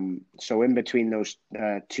 So in between those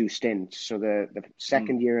 2 stints, so the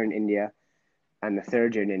second year in India and the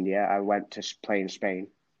third year in India, I went to play in Spain.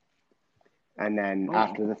 And then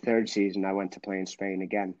after the third season, I went to play in Spain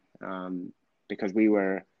again, because we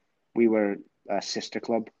were a sister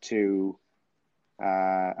club to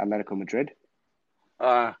Atletico Madrid.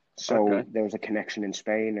 So there was a connection in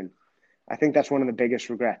Spain, and I think that's one of the biggest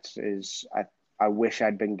regrets is I wish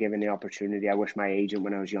I'd been given the opportunity. I wish my agent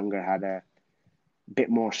when I was younger had a bit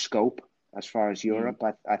more scope as far as Europe.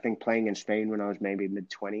 I think playing in Spain when I was maybe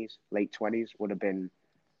mid-20s, late 20s would have been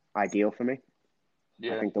ideal for me.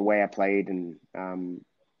 I think the way I played and the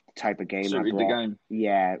type of game I brought.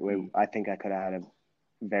 I think I could have had a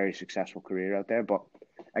very successful career out there. But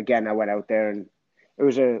again, I went out there and it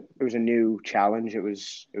was a new challenge. It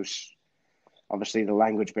was obviously the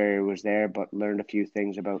language barrier was there, but learned a few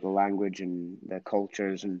things about the language and the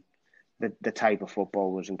cultures, and the type of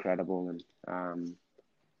football was incredible. And I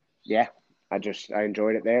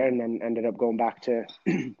enjoyed it there, and then ended up going back to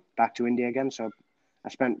India again. So I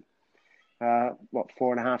spent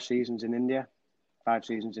 4.5 seasons in India, 5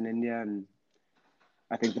 seasons in India, and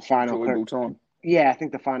I think the final time. Yeah, I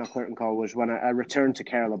think the final curtain call was when I returned to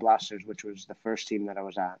Kerala Blasters, which was the first team that I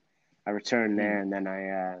was at. I returned there, and then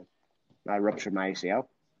I ruptured my ACL.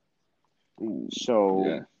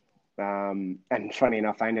 So, and funny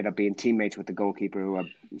enough, I ended up being teammates with the goalkeeper who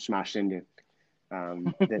I smashed into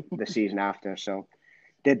the season after. So,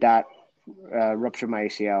 did that, ruptured my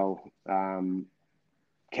ACL,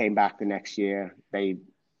 came back the next year. They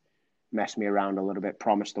messed me around a little bit,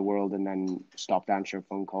 promised the world, and then stopped answering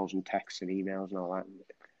phone calls and texts and emails and all that.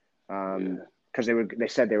 Because they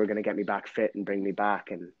said they were going to get me back fit and bring me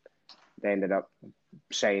back, and they ended up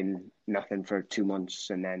saying nothing for 2 months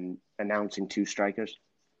and then announcing 2 strikers.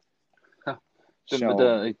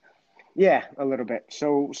 Dirty. Yeah, a little bit.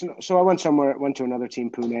 So I went to another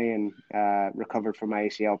team, Pune, and recovered from my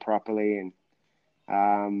ACL properly,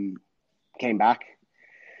 and came back.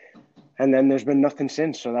 And then there's been nothing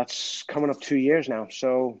since. So that's coming up 2 years now.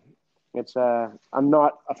 So it's I'm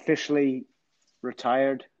not officially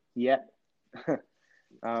retired yet, but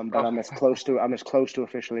I'm as close to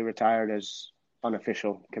officially retired as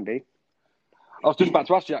unofficial can be. I was just about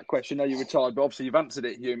to ask you that question. Now you're retired, but obviously you've answered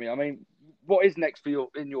it, Yumi. I mean, what is next for you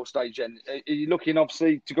in your stage? Then are you looking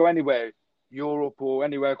obviously to go anywhere, Europe or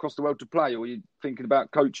anywhere across the world to play, or are you thinking about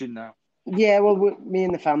coaching now? Yeah, well, me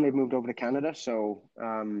and the family have moved over to Canada, so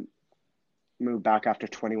moved back after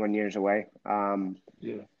 21 years away. I've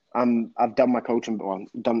done my coaching. Well,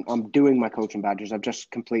 I'm doing my coaching badges. I've just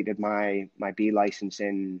completed my B license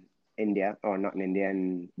in India, or not in India,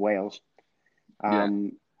 in Wales.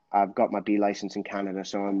 I've got my B license in Canada,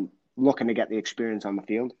 so I'm looking to get the experience on the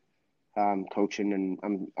field, coaching, and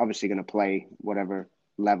I'm obviously going to play whatever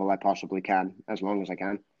level I possibly can, as long as I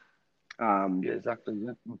can. Exactly.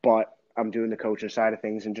 Yeah. But I'm doing the coaching side of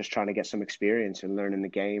things and just trying to get some experience and learning the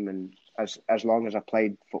game. And as long as I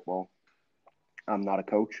played football, I'm not a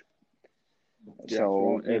coach.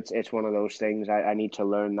 So it's one of those things. I need to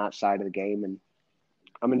learn that side of the game, and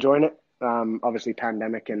I'm enjoying it. Obviously,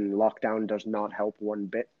 pandemic and lockdown does not help one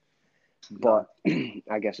bit. But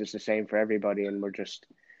I guess it's the same for everybody, and we're just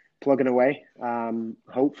plugging away.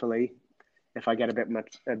 Hopefully, if I get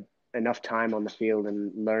enough time on the field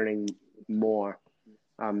and learning more,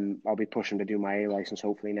 I'll be pushing to do my A license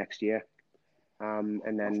hopefully next year,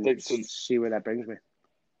 and then see where that brings me.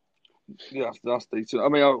 Yeah, that's decent. I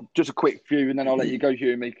mean, just a quick few, and then I'll let you go,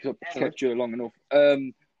 Hugh, because I've kept you long enough.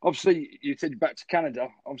 Obviously, you said you're back to Canada.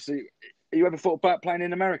 Obviously, have you ever thought about playing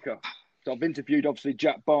in America? So I've interviewed, obviously,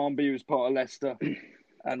 Jack Barnby, who was part of Leicester,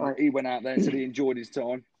 and he went out there and said he enjoyed his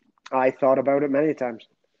time. I thought about it many times.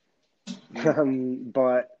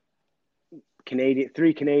 But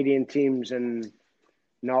three Canadian teams and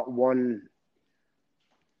not one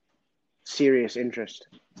serious interest,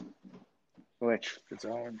 which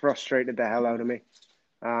frustrated the hell out of me.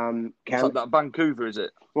 It's like that Vancouver, is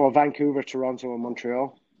it? Well, Vancouver, Toronto, and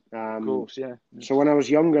Montreal. Of course, yeah. So when I was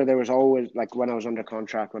younger, there was always, like when I was under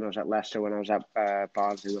contract, when I was at Leicester, when I was at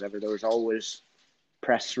Barnsley, whatever, there was always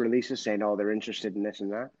press releases saying, oh, they're interested in this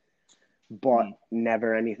and that, but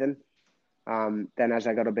never anything. Then as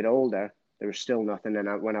I got a bit older, there was still nothing.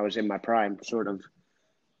 And when I was in my prime, sort of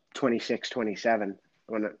 26, 27,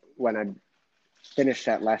 when I finished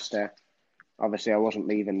at Leicester, obviously I wasn't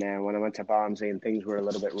leaving there. When I went to Barnsley and things were a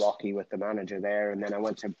little bit rocky with the manager there, and then I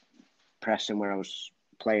went to Preston where I was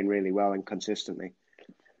playing really well and consistently.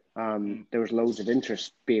 There was loads of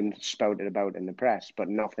interest being spouted about in the press, but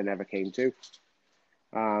nothing ever came to.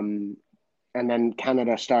 And then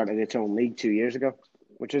Canada started its own league 2 years ago,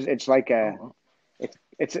 which is it's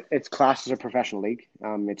classed as a professional league.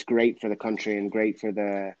 It's great for the country and great for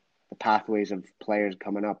the pathways of players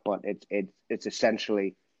coming up, but it's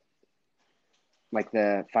essentially like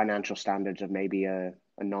the financial standards of maybe a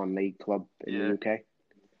non-league club in the UK.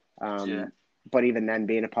 But even then,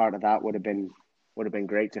 being a part of that would have been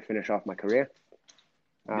great to finish off my career.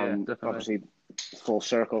 Obviously, full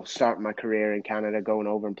circle, starting my career in Canada, going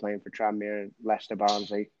over and playing for Tranmere, Leicester,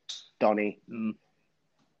 Barnsley, Donny,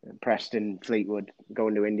 Preston, Fleetwood,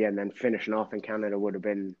 going to India, and then finishing off in Canada would have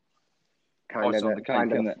been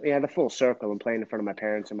the full circle, and playing in front of my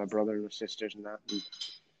parents and my brother and my sisters and that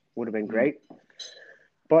would have been great.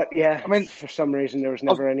 But yeah, I mean, for some reason there was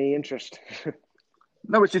never any interest.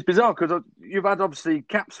 No, which is bizarre because you've had obviously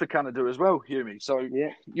caps for Canada as well, Humi. So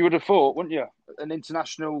you would have thought, wouldn't you? An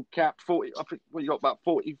international cap, 40. I think you got about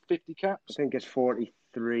 40, 50 caps. I think it's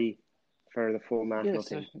 43 for the full national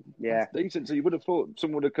team. Yeah, that's decent. So you would have thought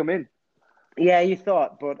someone would have come in. Yeah, you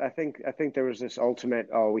thought, but I think there was this ultimate,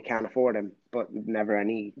 oh, we can't afford him, but never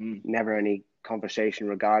any conversation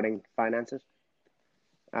regarding finances.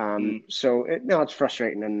 So it's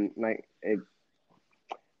frustrating, and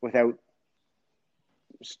without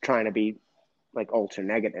trying to be like ultra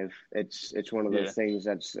negative, it's one of those things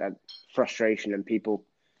that's frustration, and people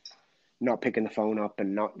not picking the phone up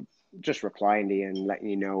and not just replying to you and letting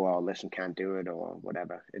you know, oh, listen, can't do it or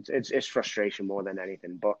whatever. It's frustration more than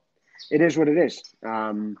anything, but it is what it is.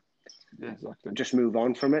 Exactly. Just move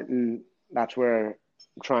on from it, and that's where I'm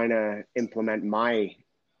trying to implement my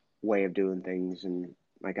way of doing things. And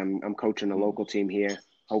like I'm coaching a local team here.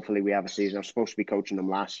 Hopefully, we have a season. I was supposed to be coaching them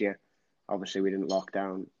last year. Obviously, we didn't lock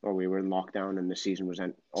down, or we were in lockdown, and the season was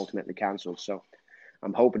ultimately cancelled. So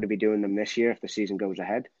I'm hoping to be doing them this year if the season goes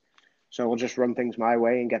ahead. So we'll just run things my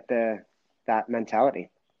way and get that mentality,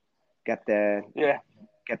 get the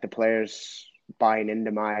players buying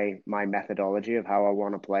into my methodology of how I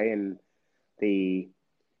want to play, and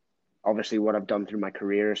obviously what I've done through my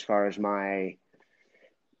career as far as my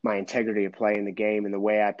integrity of playing the game and the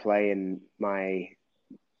way I play and my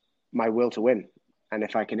will to win. And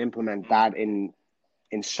if I can implement that in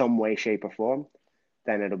some way, shape or form,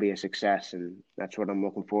 then it'll be a success. And that's what I'm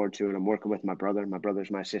looking forward to. And I'm working with my brother. My brother's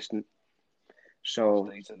my assistant. So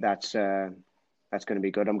that's going to be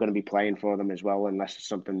good. I'm going to be playing for them as well, unless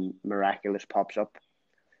something miraculous pops up.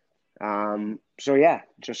 So yeah,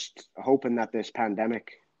 just hoping that this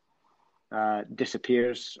pandemic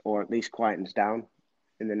disappears or at least quietens down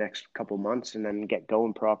in the next couple of months, and then get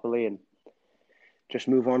going properly and just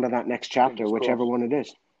move on to that next chapter, whichever one it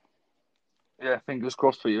is. Yeah, fingers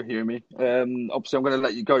crossed for you, hear me. Obviously, I'm going to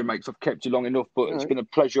let you go, mate, because I've kept you long enough, but it's been a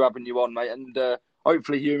pleasure having you on, mate. And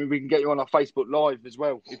hopefully, Hume, we can get you on our Facebook Live as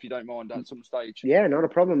well, if you don't mind, at some stage. Yeah, not a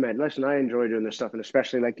problem, mate. Listen, I enjoy doing this stuff, and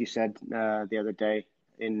especially, like you said the other day,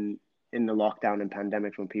 in the lockdown and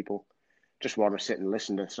pandemic, when people just want to sit and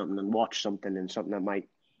listen to something and watch something, and something that might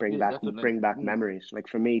bring back memories. Like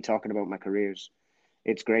for me, talking about my careers,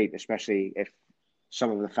 it's great, especially if some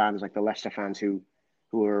of the fans, like the Leicester fans who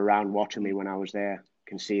were around watching me when I was there,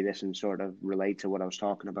 can see this and sort of relate to what I was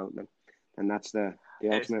talking about. And that's the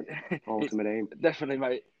ultimate aim. Definitely,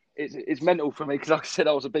 mate. It's mental for me because, like I said,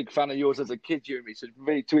 I was a big fan of yours as a kid, Jeremy. So for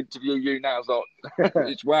me to interview you now is like,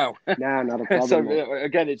 it's wow. Nah, not a problem. So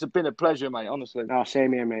again, it's been a pleasure, mate. Honestly. Oh,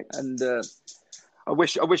 same here, mate. And I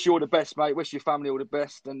wish you all the best, mate. Wish your family all the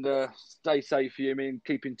best, and stay safe, you mean.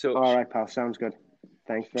 Keep in touch. All right, pal. Sounds good.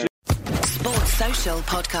 Thanks, man. Sports Social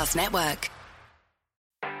Podcast Network.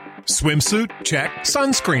 Swimsuit? Check.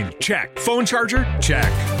 Sunscreen? Check. Phone charger?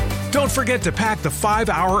 Check. Don't forget to pack the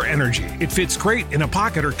 5-Hour Energy. It fits great in a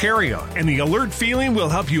pocket or carry-on, and the alert feeling will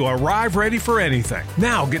help you arrive ready for anything.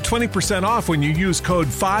 Now get 20% off when you use code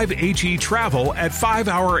 5HETRAVEL at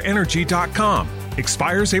 5hourenergy.com.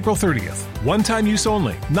 Expires April 30th. One-time use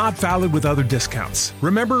only. Not valid with other discounts.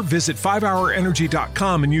 Remember, visit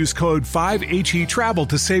 5hourenergy.com and use code 5HETRAVEL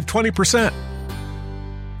to save 20%.